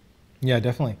be. Yeah,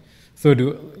 definitely. So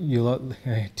do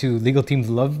legal teams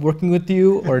love working with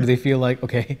you, or do they feel like,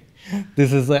 okay,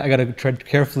 this is like, I got to tread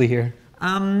carefully here?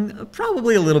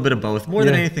 Probably a little bit of both. More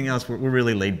than anything else, we're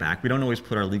really laid back. We don't always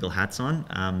put our legal hats on.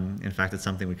 In fact, it's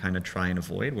something we kind of try and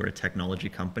avoid. We're a technology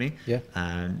company,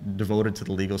 devoted to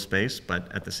the legal space,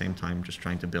 but at the same time, just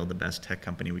trying to build the best tech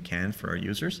company we can for our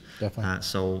users.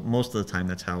 So most of the time,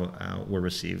 that's how we're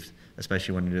received,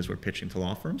 especially when it is we're pitching to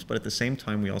law firms. But at the same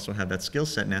time, we also have that skill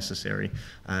set necessary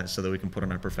so that we can put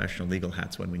on our professional legal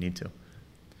hats when we need to.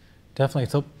 Definitely.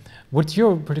 So what's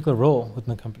your particular role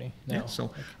within the company now? Yeah, so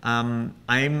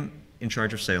I'm in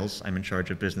charge of sales. I'm in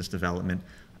charge of business development.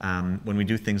 When we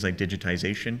do things like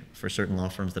digitization for certain law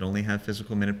firms that only have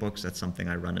physical minute books, that's something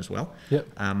I run as well.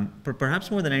 But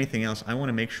perhaps more than anything else, I want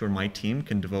to make sure my team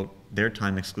can devote their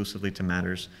time exclusively to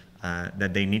matters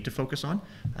that they need to focus on,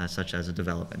 such as the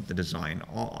development, the design.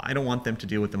 I don't want them to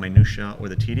deal with the minutia or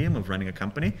the tedium of running a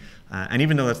company. And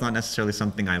even though that's not necessarily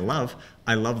something I love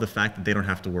the fact that they don't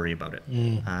have to worry about it.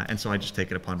 And so I just take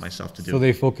it upon myself to do it. So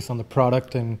they focus on the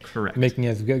product and making it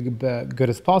as good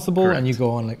as possible, and you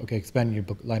go on like, okay, expand your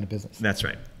line of business. That's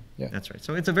right. That's right.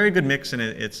 So it's a very good mix, and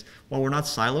it's while we're not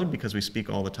siloed because we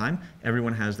speak all the time,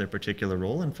 everyone has their particular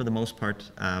role, and for the most part,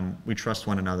 we trust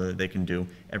one another that they can do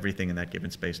everything in that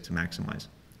given space to maximize.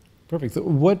 Perfect. So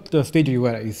what stage are you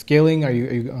at? Are you scaling? Are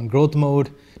you on growth mode,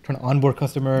 trying to onboard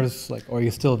customers, or are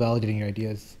you still validating your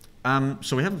ideas?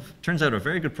 So we have, turns out, a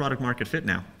very good product market fit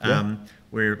now. Yeah.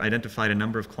 We've identified a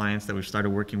number of clients that we've started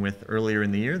working with earlier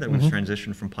in the year that was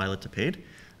transitioned from pilot to paid.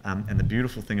 And the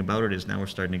beautiful thing about it is now we're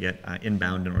starting to get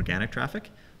inbound and organic traffic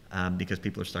because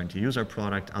people are starting to use our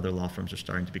product. Other law firms are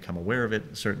starting to become aware of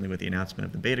it. Certainly with the announcement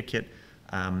of the beta kit,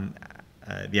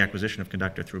 the acquisition of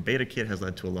Conductor through beta kit has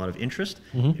led to a lot of interest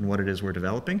in what it is we're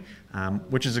developing,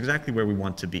 which is exactly where we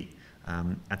want to be.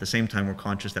 At the same time, we're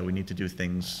conscious that we need to do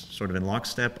things sort of in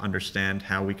lockstep, understand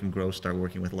how we can grow, start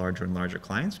working with larger and larger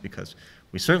clients, because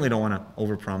we certainly don't want to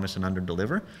overpromise and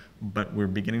underdeliver, but we're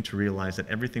beginning to realize that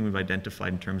everything we've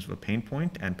identified in terms of a pain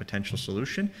point and potential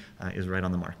solution is right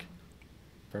on the mark.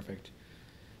 Perfect.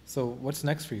 So what's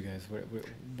next for you guys?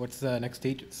 What's the next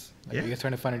stages? Are you guys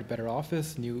trying to find a better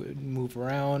office, move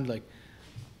around?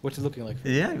 What's it looking like for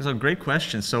you? Yeah, so great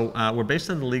question. So we're based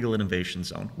out of the Legal Innovation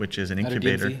Zone, which is an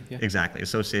incubator, exactly,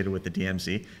 associated with the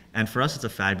DMZ. And for us, it's a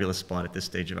fabulous spot at this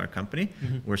stage of our company.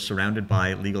 We're surrounded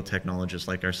by legal technologists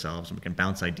like ourselves, and we can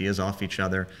bounce ideas off each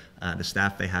other. The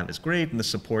staff they have is great, and the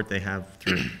support they have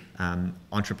through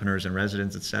entrepreneurs and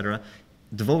residents, et cetera,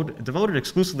 devoted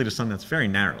exclusively to something that's very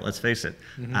narrow, let's face it,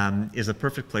 is a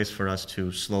perfect place for us to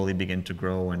slowly begin to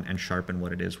grow and sharpen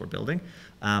what it is we're building.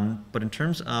 But in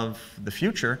terms of the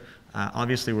future,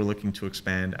 obviously we're looking to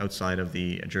expand outside of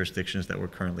the jurisdictions that we're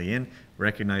currently in,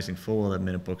 recognizing full well that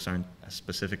minute books aren't a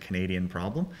specific Canadian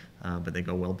problem, but they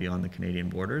go well beyond the Canadian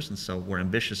borders. And so we're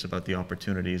ambitious about the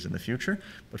opportunities in the future.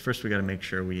 But first we got to make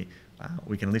sure we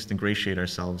can at least ingratiate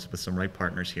ourselves with some right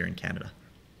partners here in Canada.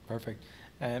 Perfect.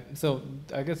 So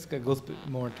I guess it goes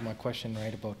more into my question,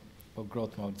 right, about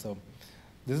growth mode. So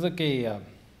this is like a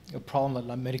problem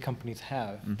that many companies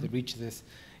have. They reach this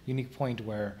unique point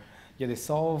where, they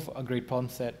solve a great problem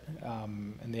set,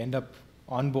 and they end up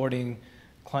onboarding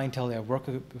clientele they have worked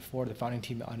with before, the founding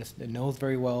team knows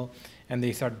very well, and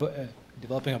they start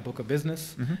developing a book of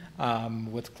business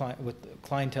with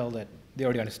clientele that they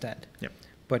already understand. Yep.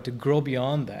 But to grow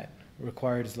beyond that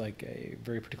requires like a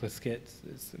very particular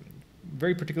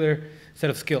very particular set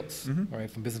of skills, right?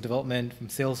 From business development, from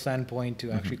sales standpoint,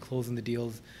 to actually closing the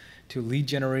deals, to lead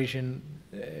generation.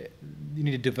 You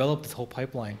need to develop this whole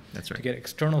pipeline to get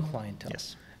external clientele,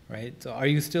 right? So are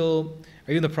you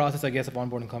in the process, I guess, of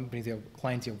onboarding companies,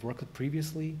 clients you've worked with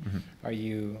previously? Are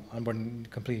you onboarding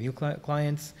completely new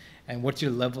clients? And what's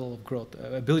your level of growth,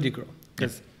 ability to grow?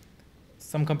 Because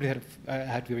some companies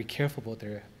have to be very careful about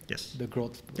the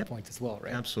growth points as well,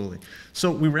 right? Absolutely. So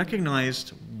we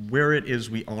recognized where it is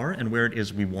we are and where it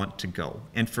is we want to go.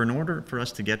 And in order for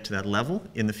us to get to that level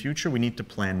in the future, we need to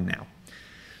plan now.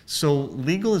 So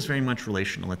legal is very much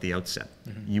relational at the outset.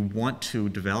 You want to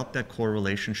develop that core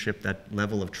relationship, that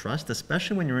level of trust,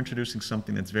 especially when you're introducing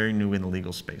something that's very new in the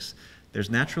legal space. There's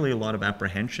naturally a lot of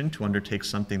apprehension to undertake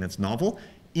something that's novel,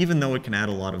 even though it can add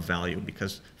a lot of value,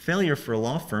 because failure for a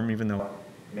law firm, even though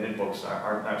minute books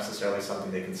aren't necessarily something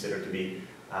they consider to be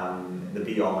the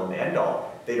be-all and the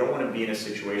end-all, they don't want to be in a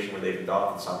situation where they've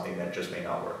adopted something that just may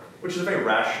not work, which is a very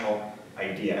rational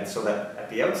idea. And so that at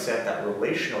the outset, that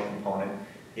relational component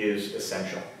is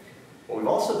essential. What we've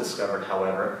also discovered,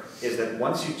 however, is that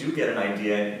once you do get an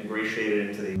idea and ingratiate it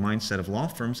into the mindset of law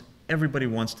firms, everybody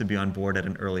wants to be on board at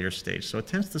an earlier stage. So it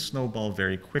tends to snowball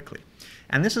very quickly.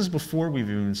 And this is before we've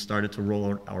even started to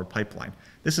roll out our pipeline.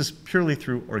 This is purely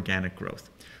through organic growth.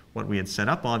 What we had set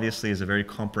up, obviously, is a very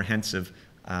comprehensive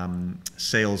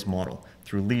sales model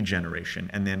through lead generation,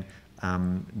 and then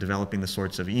developing the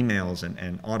sorts of emails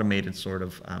and automated sort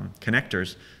of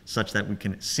connectors such that we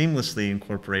can seamlessly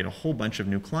incorporate a whole bunch of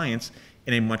new clients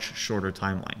in a much shorter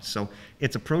timeline. So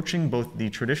it's approaching both the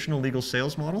traditional legal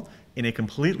sales model in a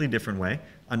completely different way,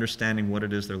 understanding what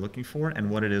it is they're looking for and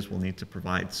what it is we'll need to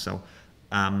provide. So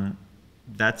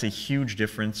that's a huge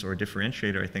difference or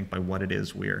differentiator, I think, by what it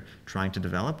is we're trying to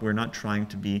develop. We're not trying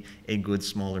to be a good,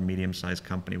 small, or medium-sized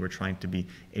company. We're trying to be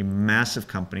a massive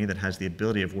company that has the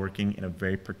ability of working in a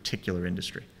very particular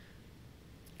industry.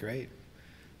 Great.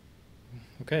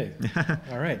 Okay.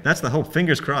 All right. That's the hope.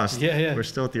 Fingers crossed. Yeah. We're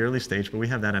still at the early stage, but we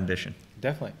have that ambition.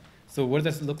 Definitely. So what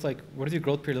does this look like? What does your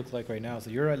growth period look like right now?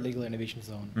 So you're at Legal Innovation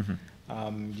Zone.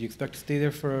 Do you expect to stay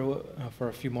there for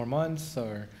a few more months,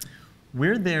 or?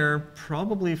 We're there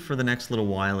probably for the next little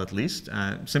while at least,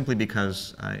 simply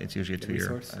because it's usually a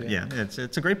 2-year.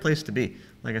 It's a great place to be.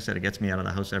 Like I said, it gets me out of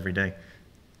the house every day,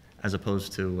 as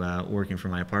opposed to working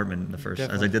from my apartment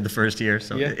as I did the first year.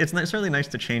 So it's certainly nice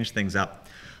to change things up.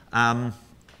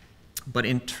 But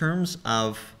in terms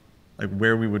of like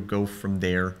where we would go from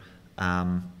there,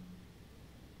 I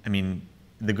mean,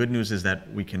 the good news is that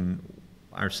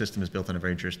our system is built on a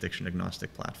very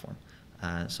jurisdiction-agnostic platform.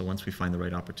 So once we find the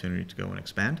right opportunity to go and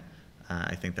expand,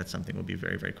 I think that's something we'll be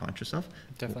very, very conscious of.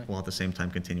 Definitely. While at the same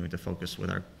time continuing to focus with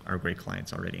our great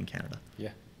clients already in Canada.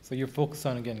 Yeah. So you're focused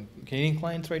on, again, Canadian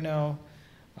clients right now,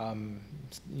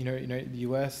 the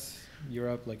US,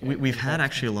 Europe? We've had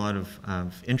actually a lot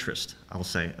of interest, I'll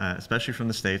say, especially from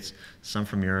the States, some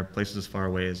from Europe, places as far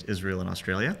away as Israel and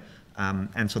Australia.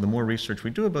 And so the more research we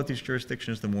do about these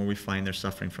jurisdictions, the more we find they're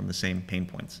suffering from the same pain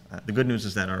points. The good news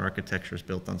is that our architecture is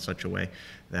built on such a way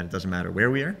that it doesn't matter where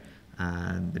we are.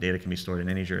 The data can be stored in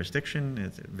any jurisdiction.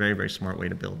 It's a very, very smart way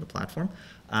to build the platform.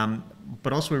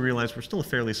 But also we realize we're still a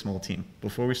fairly small team.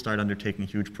 Before we start undertaking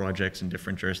huge projects in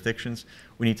different jurisdictions,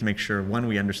 we need to make sure, one,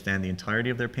 we understand the entirety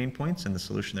of their pain points and the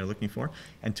solution they're looking for,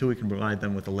 and two, we can provide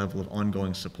them with a level of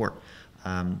ongoing support.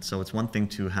 So it's one thing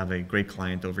to have a great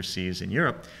client overseas in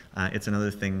Europe. It's another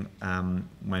thing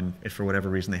when, if for whatever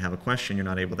reason they have a question, you're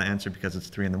not able to answer because it's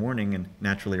 3 in the morning and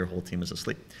naturally your whole team is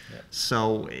asleep. Yeah.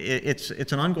 So it's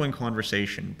an ongoing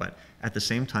conversation, but at the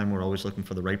same time, we're always looking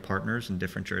for the right partners in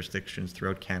different jurisdictions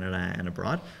throughout Canada and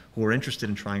abroad who are interested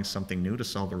in trying something new to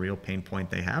solve a real pain point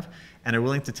they have and are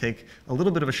willing to take a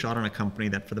little bit of a shot on a company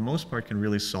that for the most part can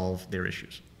really solve their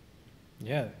issues.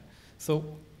 Yeah. So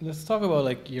let's talk about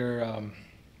like your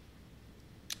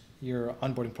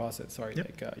onboarding process. Sorry, yep.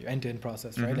 Like your end-to-end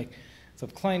process, right? Like, so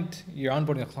client, you're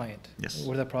onboarding a client. Yes.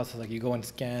 What is that process like? You go and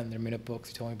scan their MinuteBox.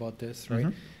 You told me about this,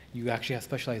 right? You actually have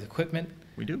specialized equipment.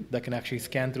 We do. That can actually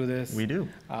scan through this. We do.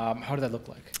 How does that look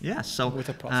like? Yeah. So what's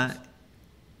the process?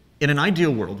 In an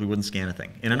ideal world, we wouldn't scan a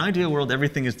thing. In an ideal world,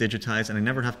 everything is digitized, and I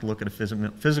never have to look at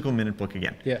a physical minute book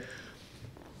again. Yeah.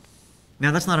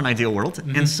 Now, that's not an ideal world,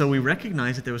 and so we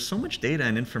recognized that there was so much data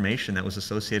and information that was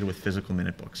associated with physical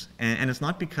minute books. And it's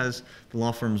not because the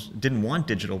law firms didn't want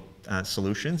digital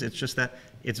solutions, it's just that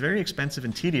it's very expensive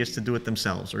and tedious to do it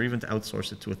themselves or even to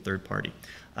outsource it to a third party.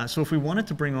 So if we wanted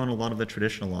to bring on a lot of the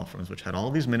traditional law firms, which had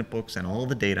all these minute books and all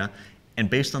the data, and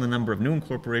based on the number of new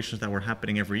incorporations that were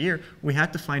happening every year, we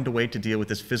had to find a way to deal with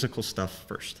this physical stuff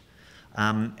first.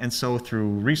 And so through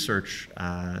research,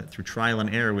 through trial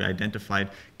and error, we identified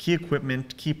key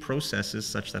equipment, key processes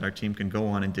such that our team can go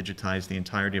on and digitize the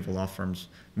entirety of a law firm's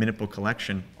minute book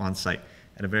collection on site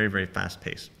at a very, very fast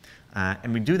pace.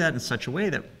 And we do that in such a way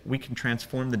that we can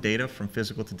transform the data from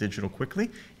physical to digital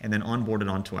quickly and then onboard it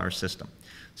onto our system.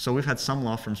 So we've had some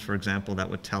law firms, for example, that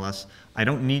would tell us, I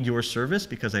don't need your service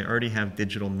because I already have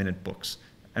digital minute books.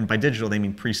 And by digital, they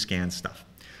mean pre-scanned stuff.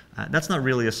 That's not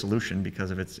really a solution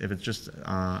because if it's just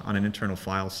on an internal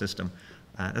file system,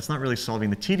 that's not really solving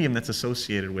the tedium that's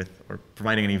associated with or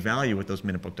providing any value with those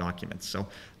minute book documents. So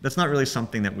that's not really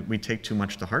something that we take too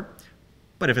much to heart.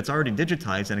 But if it's already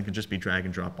digitized, then it can just be drag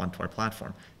and drop onto our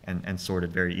platform and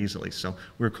sorted very easily. So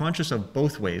we're conscious of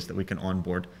both ways that we can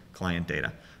onboard client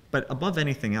data. But above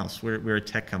anything else, we're a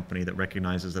tech company that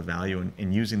recognizes the value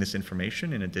in using this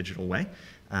information in a digital way.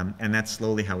 And that's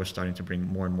slowly how we're starting to bring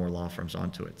more and more law firms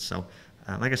onto it. So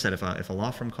like I said, if a law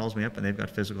firm calls me up and they've got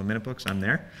physical minute books, I'm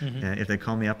there. If they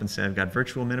call me up and say, I've got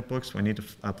virtual minute books, I need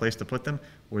a place to put them,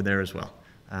 we're there as well.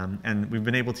 And we've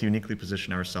been able to uniquely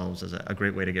position ourselves as a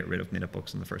great way to get rid of minute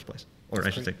books in the first place. Or I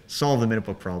should say, solve the minute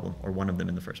book problem, or one of them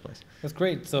in the first place. That's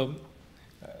great. So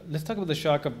let's talk about the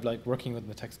shock of like working with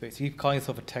the tech space. You keep calling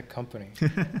yourself a tech company,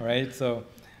 right? So,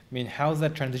 I mean, how's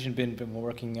that transition been from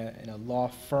working in a law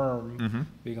firm,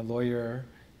 being a lawyer,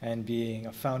 and being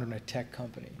a founder in a tech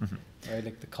company, right?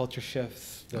 Like the culture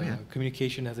shifts, the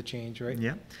communication has a change, right?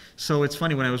 Yeah. So it's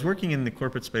funny, when I was working in the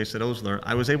corporate space at Osler,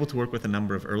 I was able to work with a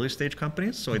number of early stage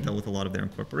companies. So I dealt with a lot of their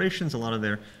incorporations, a lot of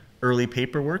their early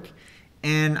paperwork.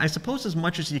 And I suppose as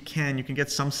much as you can get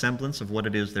some semblance of what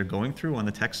it is they're going through on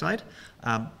the tech side.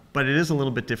 But it is a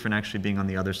little bit different actually being on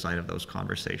the other side of those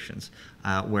conversations,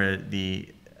 where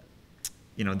the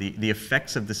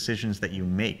effects of decisions that you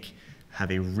make have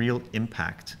a real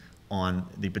impact on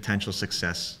the potential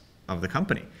success of the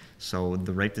company. So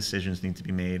the right decisions need to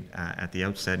be made at the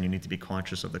outset, and you need to be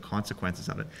conscious of the consequences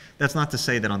of it. That's not to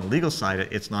say that on the legal side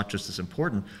it's not just as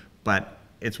important, but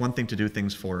it's one thing to do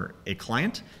things for a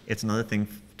client, it's another thing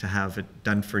to have it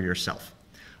done for yourself.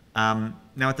 Now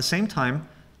at the same time,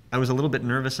 I was a little bit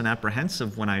nervous and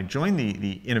apprehensive when I joined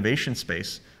the innovation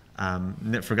space,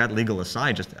 forgot legal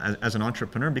aside, just as an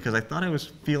entrepreneur, because I thought I was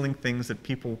feeling things that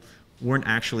people weren't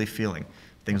actually feeling.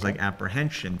 Things like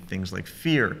apprehension, things like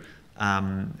fear,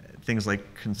 things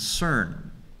like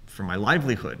concern for my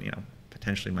livelihood,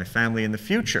 potentially my family in the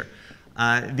future.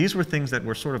 These were things that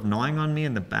were sort of gnawing on me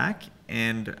in the back,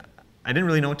 and I didn't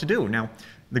really know what to do. Now,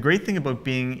 The great thing about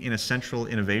being in a central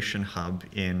innovation hub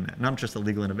in not just the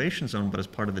legal innovation zone, but as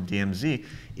part of the DMZ,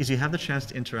 is you have the chance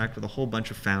to interact with a whole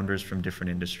bunch of founders from different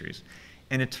industries.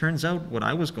 And it turns out what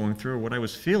I was going through, or what I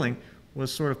was feeling,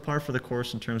 was sort of par for the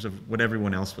course in terms of what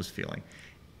everyone else was feeling.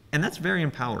 And that's very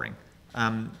empowering,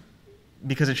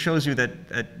 because it shows you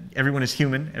that everyone is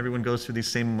human, everyone goes through these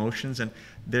same emotions, and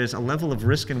there's a level of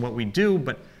risk in what we do,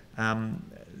 but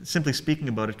simply speaking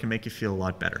about it can make you feel a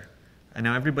lot better. And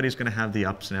now everybody's going to have the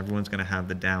ups and everyone's going to have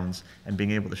the downs, and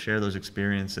being able to share those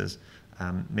experiences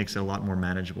makes it a lot more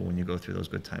manageable when you go through those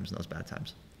good times and those bad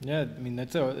times. Yeah, I mean,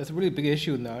 that's a really big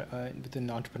issue within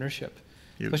entrepreneurship,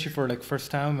 especially for like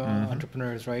first-time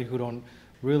entrepreneurs, right, who don't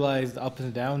realize the ups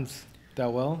and downs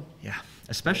that well. Yeah,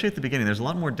 especially at the beginning. There's a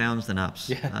lot more downs than ups.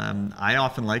 Yeah. I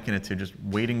often liken it to just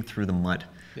wading through the mud,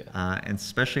 and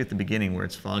especially at the beginning where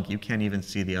it's fog, you can't even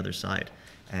see the other side,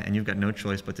 and you've got no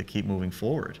choice but to keep moving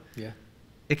forward. Yeah.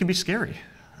 It can be scary.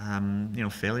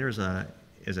 Failure is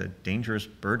a dangerous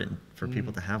burden for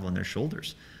people to have on their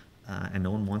shoulders, and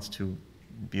no one wants to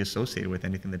be associated with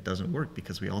anything that doesn't work,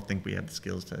 because we all think we have the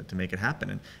skills to make it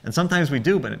happen, and sometimes we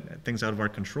do, but things out of our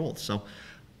control. So,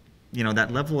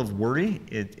 that level of worry,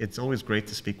 it's always great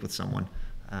to speak with someone.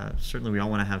 Certainly we all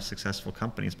want to have successful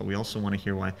companies, but we also want to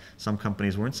hear why some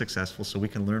companies weren't successful, so we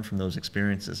can learn from those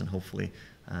experiences and hopefully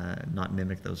not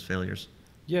mimic those failures.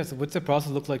 Yeah, so what's the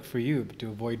process look like for you to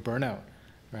avoid burnout,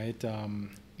 right?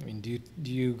 Do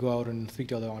you go out and speak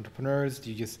to other entrepreneurs? Do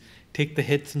you just take the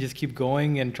hits and just keep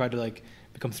going and try to like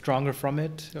become stronger from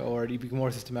it? Or do you become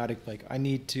more systematic, like I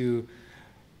need to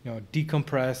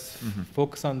decompress,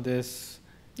 focus on this,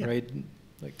 right?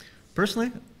 Like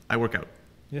personally, I work out.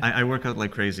 Yeah. I work out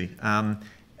like crazy.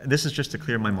 This is just to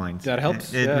clear my mind. That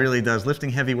helps. It really does. Lifting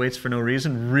heavy weights for no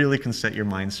reason really can set your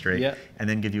mind straight, and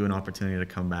then give you an opportunity to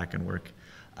come back and work.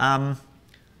 What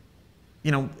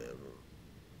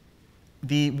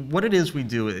it is we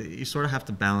do, you sort of have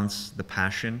to balance the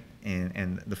passion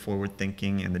and the forward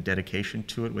thinking and the dedication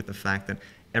to it with the fact that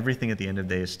everything at the end of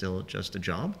the day is still just a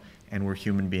job, and we're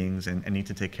human beings and need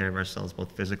to take care of ourselves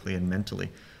both physically and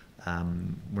mentally.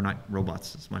 We're not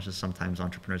robots as much as sometimes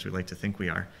entrepreneurs would like to think we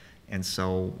are. And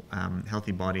so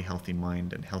healthy body, healthy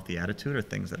mind, and healthy attitude are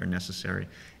things that are necessary.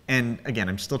 And again,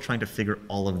 I'm still trying to figure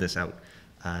all of this out.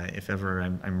 If ever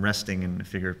I'm resting and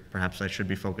figure perhaps I should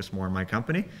be focused more on my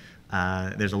company,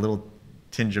 there's a little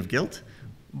tinge of guilt,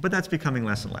 but that's becoming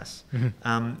less and less.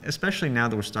 Especially now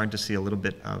that we're starting to see a little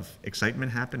bit of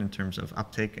excitement happen in terms of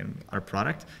uptake in our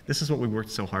product. This is what we worked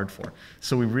so hard for.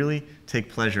 So we really take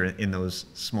pleasure in those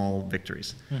small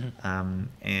victories.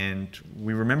 And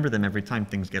we remember them every time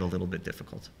things get a little bit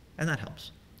difficult, and that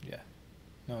helps. Yeah,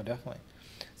 no, definitely.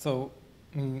 So,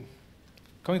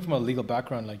 coming from a legal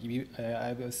background, like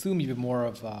I assume you're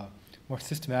more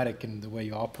systematic in the way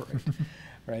you operate,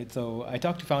 right? So I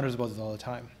talk to founders about this all the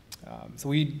time. So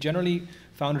we generally,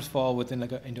 founders fall within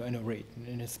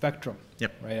in a spectrum,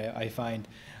 right? I find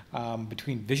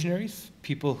between visionaries,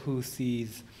 people who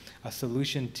sees a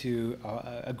solution to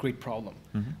a great problem,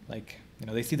 like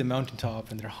they see the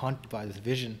mountaintop and they're haunted by this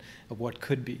vision of what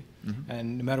could be,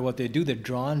 and no matter what they do, they're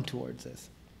drawn towards this.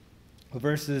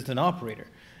 Versus an operator,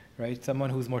 right? Someone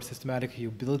who's more systematic, who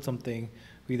builds something,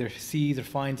 who either sees or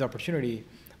finds opportunity,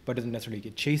 but doesn't necessarily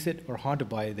get chase it or haunted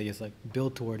by it. They just like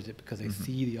build towards it because they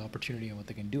see the opportunity and what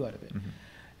they can do out of it.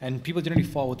 And people generally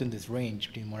fall within this range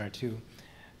between one or two,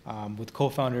 with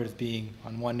co-founders being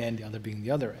on one end, the other being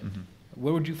the other end.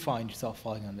 Where would you find yourself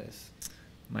falling on this?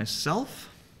 Myself?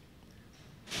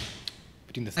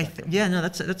 Between the spectrum.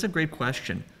 That's a great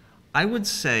question. I would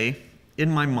say, in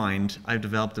my mind, I've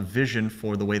developed a vision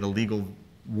for the way the legal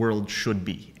world should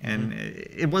be. And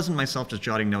it wasn't myself just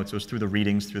jotting notes. It was through the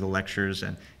readings, through the lectures,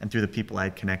 and through the people I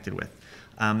had connected with.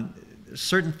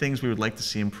 Certain things we would like to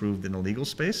see improved in the legal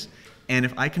space. And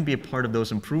if I can be a part of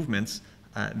those improvements,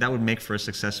 that would make for a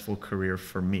successful career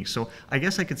for me. So I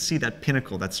guess I could see that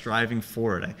pinnacle, that striving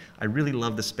forward. I really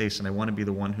love the space, and I want to be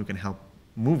the one who can help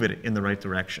move it in the right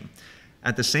direction.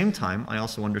 At the same time, I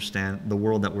also understand the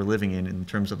world that we're living in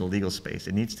terms of the legal space.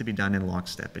 It needs to be done in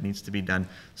lockstep. It needs to be done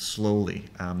slowly,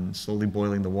 slowly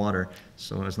boiling the water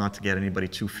so as not to get anybody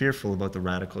too fearful about the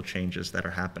radical changes that are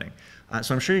happening.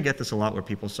 So I'm sure you get this a lot where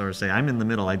people sort of say, I'm in the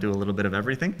middle, I do a little bit of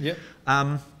everything.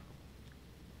 But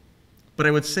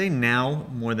I would say now,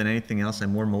 more than anything else,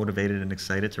 I'm more motivated and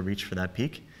excited to reach for that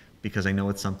peak because I know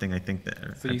it's something I think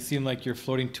that... So you seem like you're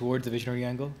floating towards the visionary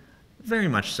angle? Very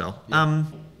much so.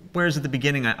 Whereas at the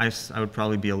beginning, I would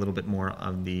probably be a little bit more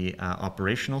on the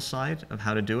operational side of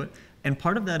how to do it. And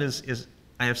part of that is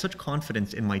I have such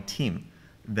confidence in my team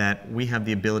that we have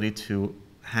the ability to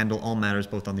handle all matters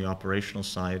both on the operational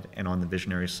side and on the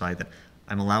visionary side that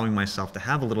I'm allowing myself to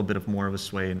have a little bit of more of a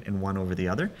sway in one over the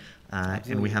other.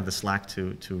 And we have the slack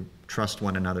to trust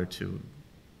one another to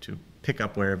pick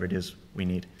up wherever it is we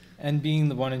need. And being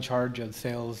the one in charge of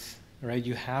sales, right?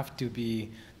 You have to be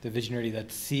the visionary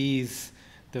that sees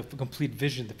the complete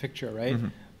vision, the picture, right?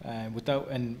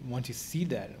 And once you see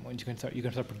that, once you can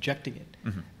start projecting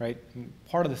it, right? And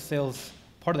part of that sales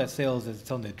is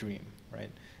telling the dream, right?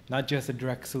 Not just a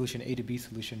direct solution, A to B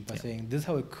solution, but saying this is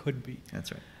how it could be.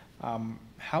 That's right.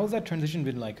 How's that transition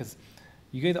been like? Because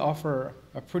you guys offer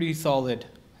a pretty solid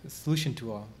solution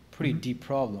to a pretty deep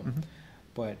problem,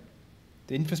 but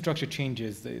the infrastructure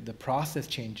changes, the process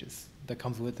changes that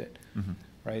comes with it,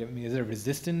 right? I mean, is there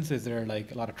resistance? Is there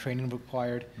like a lot of training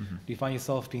required? Do you find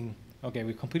yourself being, okay,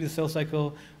 we completed the sales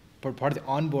cycle, but part of the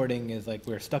onboarding is like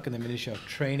we're stuck in the minutia of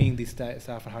training these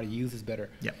staff on how to use this better.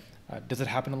 Yeah. Does it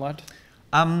happen a lot?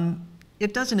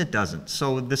 It does and it doesn't.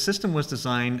 So the system was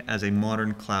designed as a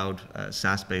modern cloud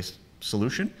SaaS-based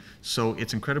solution. So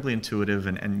it's incredibly intuitive,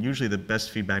 and usually the best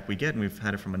feedback we get, and we've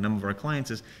had it from a number of our clients,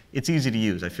 is it's easy to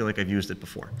use. I feel like I've used it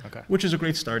before, which is a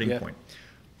great starting point.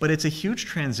 But it's a huge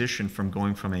transition from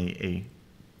going from a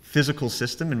physical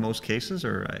system in most cases,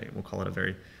 or we'll call it a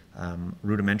very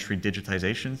rudimentary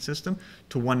digitization system,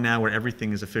 to one now where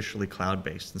everything is officially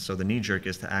cloud-based. And so the knee-jerk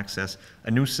is to access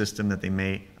a new system that they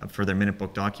may, for their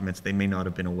MinuteBook documents, they may not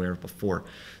have been aware of before.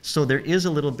 So there is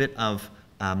a little bit of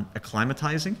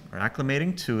acclimatizing or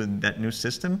acclimating to that new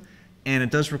system, and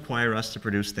it does require us to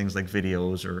produce things like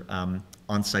videos or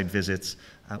on-site visits,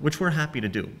 which we're happy to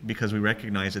do because we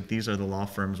recognize that these are the law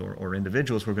firms or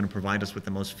individuals who are going to provide us with the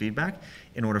most feedback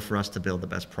in order for us to build the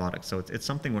best product. So it's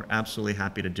something we're absolutely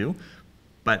happy to do.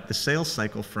 But the sales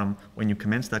cycle from when you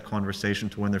commence that conversation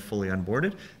to when they're fully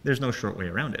onboarded, there's no short way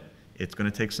around it. It's going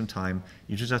to take some time.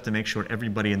 You just have to make sure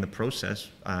everybody in the process,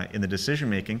 in the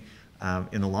decision-making,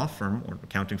 in the law firm or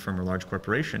accounting firm or large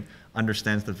corporation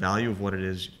understands the value of what it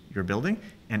is you're building,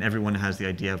 and everyone has the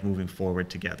idea of moving forward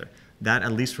together. That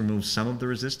at least removes some of the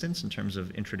resistance in terms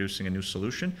of introducing a new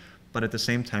solution, but at the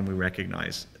same time we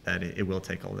recognize that it will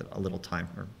take a little time,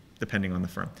 or depending on the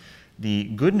firm. The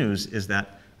good news is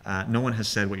that no one has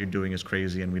said what you're doing is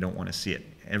crazy and we don't want to see it.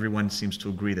 Everyone seems to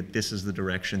agree that this is the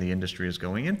direction the industry is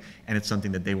going in, and it's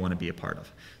something that they want to be a part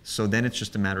of. So then it's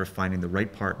just a matter of finding the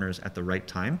right partners at the right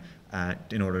time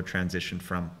in order to transition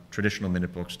from traditional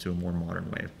MinuteBooks to a more modern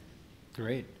way.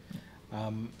 Great.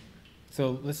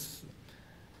 So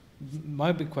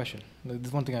my big question, this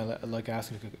is one thing I like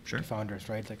asking to founders,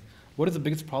 right? Like, what is the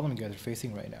biggest problem you guys are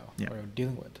facing right now or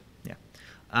dealing with?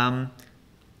 Yeah.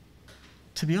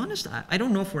 To be honest, I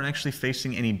don't know if we're actually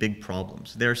facing any big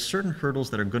problems. There are certain hurdles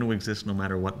that are going to exist no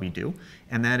matter what we do,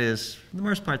 and that is, for the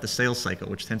most part, the sales cycle,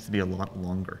 which tends to be a lot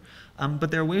longer.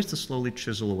 But there are ways to slowly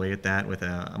chisel away at that with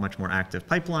a much more active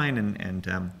pipeline,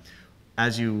 and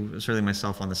as you, certainly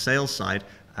myself on the sales side,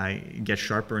 I get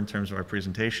sharper in terms of our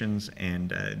presentations and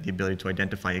the ability to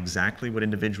identify exactly what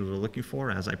individuals are looking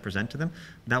for as I present to them.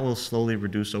 That will slowly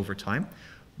reduce over time.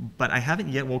 But I haven't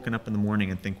yet woken up in the morning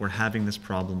and think we're having this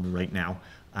problem right now.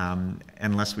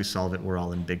 Unless we solve it, we're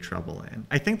all in big trouble. And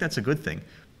I think that's a good thing.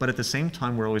 But at the same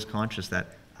time, we're always conscious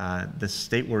that the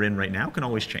state we're in right now can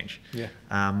always change.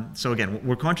 So again,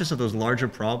 we're conscious of those larger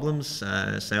problems,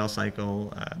 sales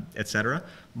cycle, et cetera,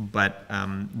 but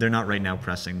they're not right now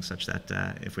pressing such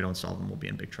that if we don't solve them, we'll be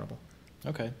in big trouble.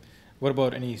 Okay. What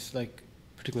about any like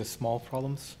particular small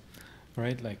problems,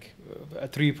 right? Like a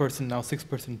 3-person, now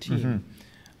 6-person team.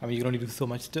 I mean, you can only do so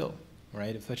much still,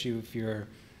 right? Especially if your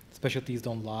specialties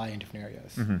don't lie in different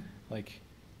areas, like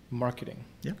marketing,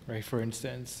 right? For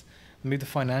instance, maybe the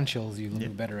financials you're a little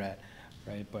bit better at,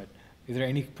 right? But is there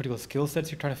any particular skill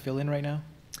sets you're trying to fill in right now?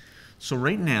 So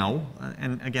right now,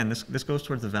 and again, this goes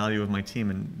towards the value of my team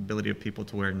and ability of people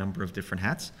to wear a number of different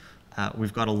hats.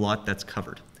 We've got a lot that's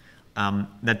covered.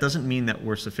 That doesn't mean that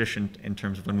we're sufficient in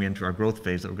terms of when we enter our growth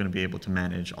phase that we're going to be able to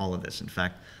manage all of this. In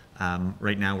fact,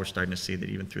 right now we're starting to see that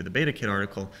even through the beta kit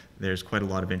article, there's quite a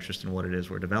lot of interest in what it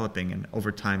is we're developing. And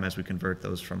over time, as we convert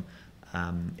those from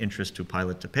interest to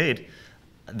pilot to paid,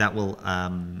 that will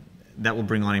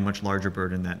bring on a much larger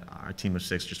burden that our team of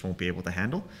 6 just won't be able to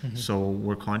handle. So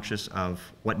we're conscious of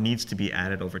what needs to be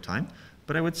added over time.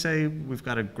 But I would say we've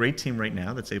got a great team right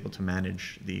now that's able to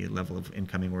manage the level of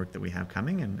incoming work that we have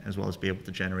coming, and as well as be able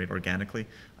to generate organically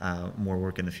more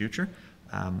work in the future.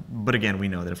 But again, we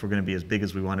know that if we're going to be as big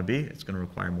as we want to be, it's going to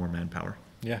require more manpower.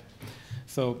 Yeah.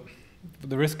 So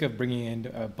the risk of bringing in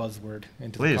a buzzword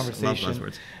into the conversation, love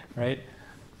buzzwords. Right?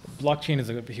 Blockchain is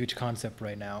a huge concept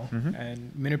right now,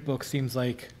 and MinuteBook seems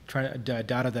like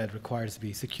data that requires to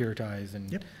be securitized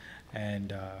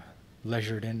and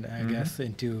leisured in, I guess,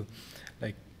 into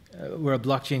like where a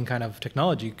blockchain kind of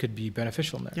technology could be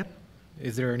beneficial in there. Yep.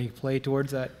 Is there any play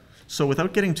towards that? So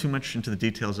without getting too much into the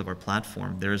details of our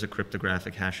platform, there is a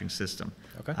cryptographic hashing system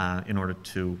in order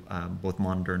to both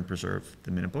monitor and preserve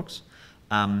the minute books.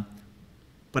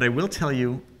 But I will tell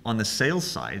you, on the sales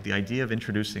side, the idea of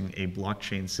introducing a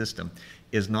blockchain system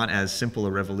is not as simple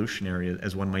or revolutionary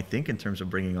as one might think in terms of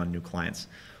bringing on new clients.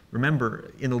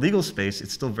 Remember, in the legal space,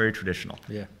 it's still very traditional.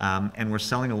 Yeah. And we're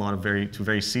selling a lot of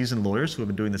very seasoned lawyers who have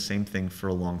been doing the same thing for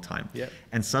a long time. Yeah.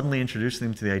 And suddenly introducing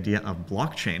them to the idea of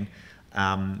blockchain,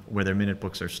 where their minute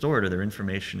books are stored or their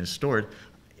information is stored,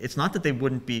 it's not that they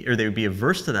wouldn't be, or they would be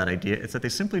averse to that idea, it's that they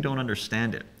simply don't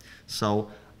understand it. So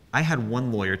I had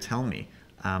one lawyer tell me,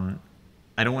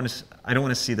 I don't want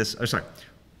to see this, or sorry,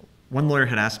 one lawyer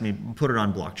had asked me, put it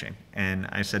on blockchain. And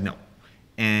I said, no.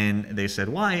 And they said,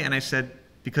 why? And I said,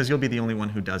 because you'll be the only one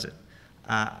who does it.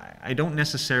 I don't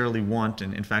necessarily want,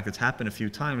 and in fact it's happened a few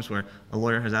times where a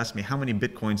lawyer has asked me, how many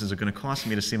bitcoins is it going to cost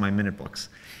me to see my minute books?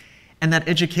 And that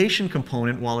education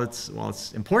component, while it's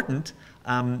important,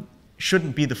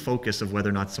 shouldn't be the focus of whether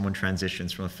or not someone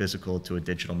transitions from a physical to a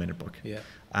digital minute book. Yeah.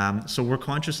 So we're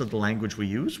conscious of the language we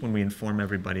use when we inform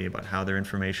everybody about how their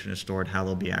information is stored, how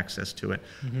there'll be access to it.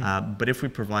 But if we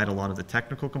provide a lot of the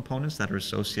technical components that are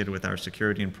associated with our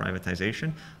security and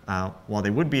privatization, while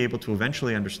they would be able to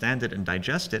eventually understand it and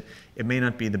digest it, it may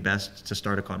not be the best to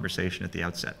start a conversation at the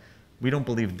outset. We don't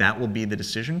believe that will be the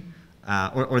decision,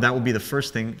 or that will be the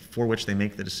first thing for which they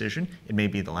make the decision. It may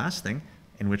be the last thing,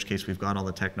 in which case we've got all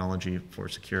the technology for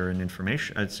secure and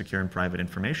secure and private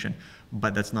information,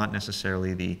 but that's not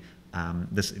necessarily the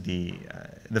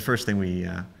first thing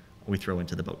we throw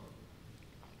into the boat.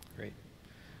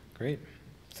 Great.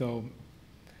 So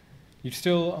you're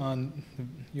still on.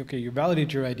 Okay, you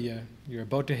validated your idea. You're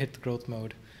about to hit the growth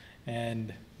mode,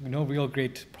 and no real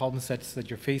great problem sets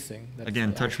that you're facing.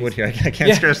 Again, touch wood here. I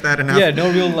can't stress that enough. Yeah,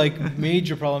 no real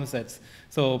major problem sets.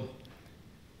 So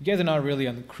you guys are not really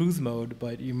on the cruise mode,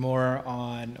 but you're more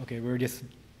on, okay, we're just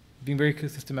being very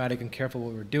systematic and careful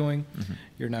what we're doing.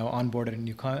 You're now on board at a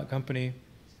new company.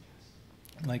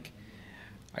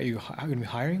 Are you going to be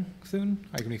hiring soon? Are you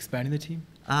going to be expanding the team?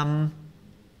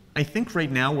 I think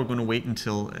right now we're going to wait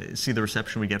until see the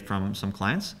reception we get from some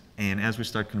clients. And as we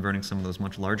start converting some of those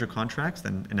much larger contracts,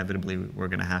 then inevitably we're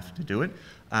going to have to do it.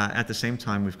 At the same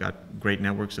time, we've got great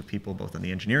networks of people both on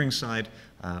the engineering side,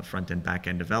 front-end,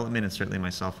 back-end development, and certainly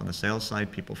myself on the sales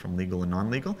side, people from legal and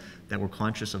non-legal, that we're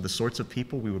conscious of the sorts of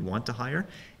people we would want to hire,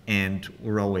 and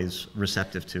we're always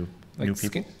receptive to new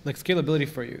people. Like scalability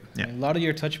for you. Yeah. I mean, a lot of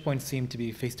your touch points seem to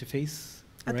be face-to-face.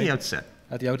 At the outset.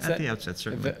 At the outset? At the outset,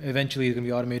 certainly. Eventually it's going to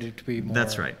be automated to be more...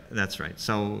 That's right.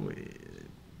 So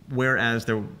whereas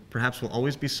there perhaps will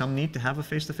always be some need to have a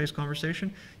face-to-face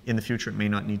conversation, in the future it may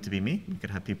not need to be me. We could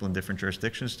have people in different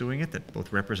jurisdictions doing it that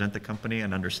both represent the company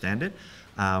and understand it,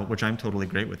 which I'm totally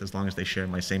great with as long as they share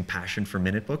my same passion for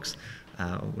minute books,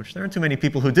 which there aren't too many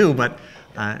people who do, but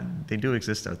they do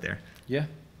exist out there. Yeah.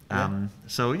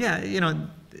 So yeah,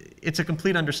 it's a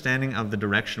complete understanding of the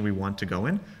direction we want to go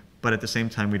in, but at the same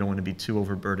time we don't want to be too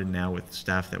overburdened now with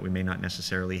staff that we may not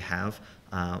necessarily have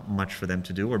much for them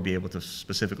to do or be able to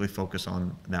specifically focus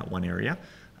on that one area.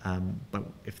 But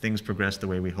if things progress the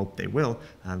way we hope they will,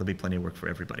 there'll be plenty of work for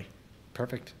everybody.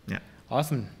 Perfect. Yeah.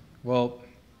 Awesome. Well,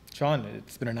 Sean,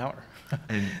 it's been an hour.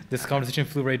 This conversation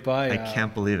flew right by. I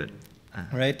can't believe it.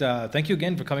 Right. Thank you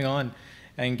again for coming on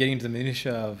and getting into the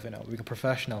minutia of being a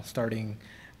professional starting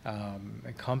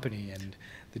a company and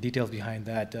the details behind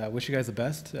that. Wish you guys the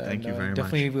best. Thank you very much.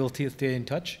 Definitely we'll stay in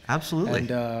touch. Absolutely.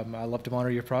 And I'd love to monitor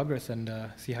your progress and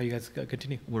see how you guys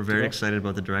continue. We're very excited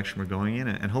about the direction we're going in,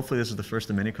 and hopefully this is the first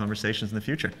of many conversations in the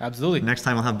future. Absolutely. Next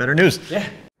time I'll have better news. Yeah.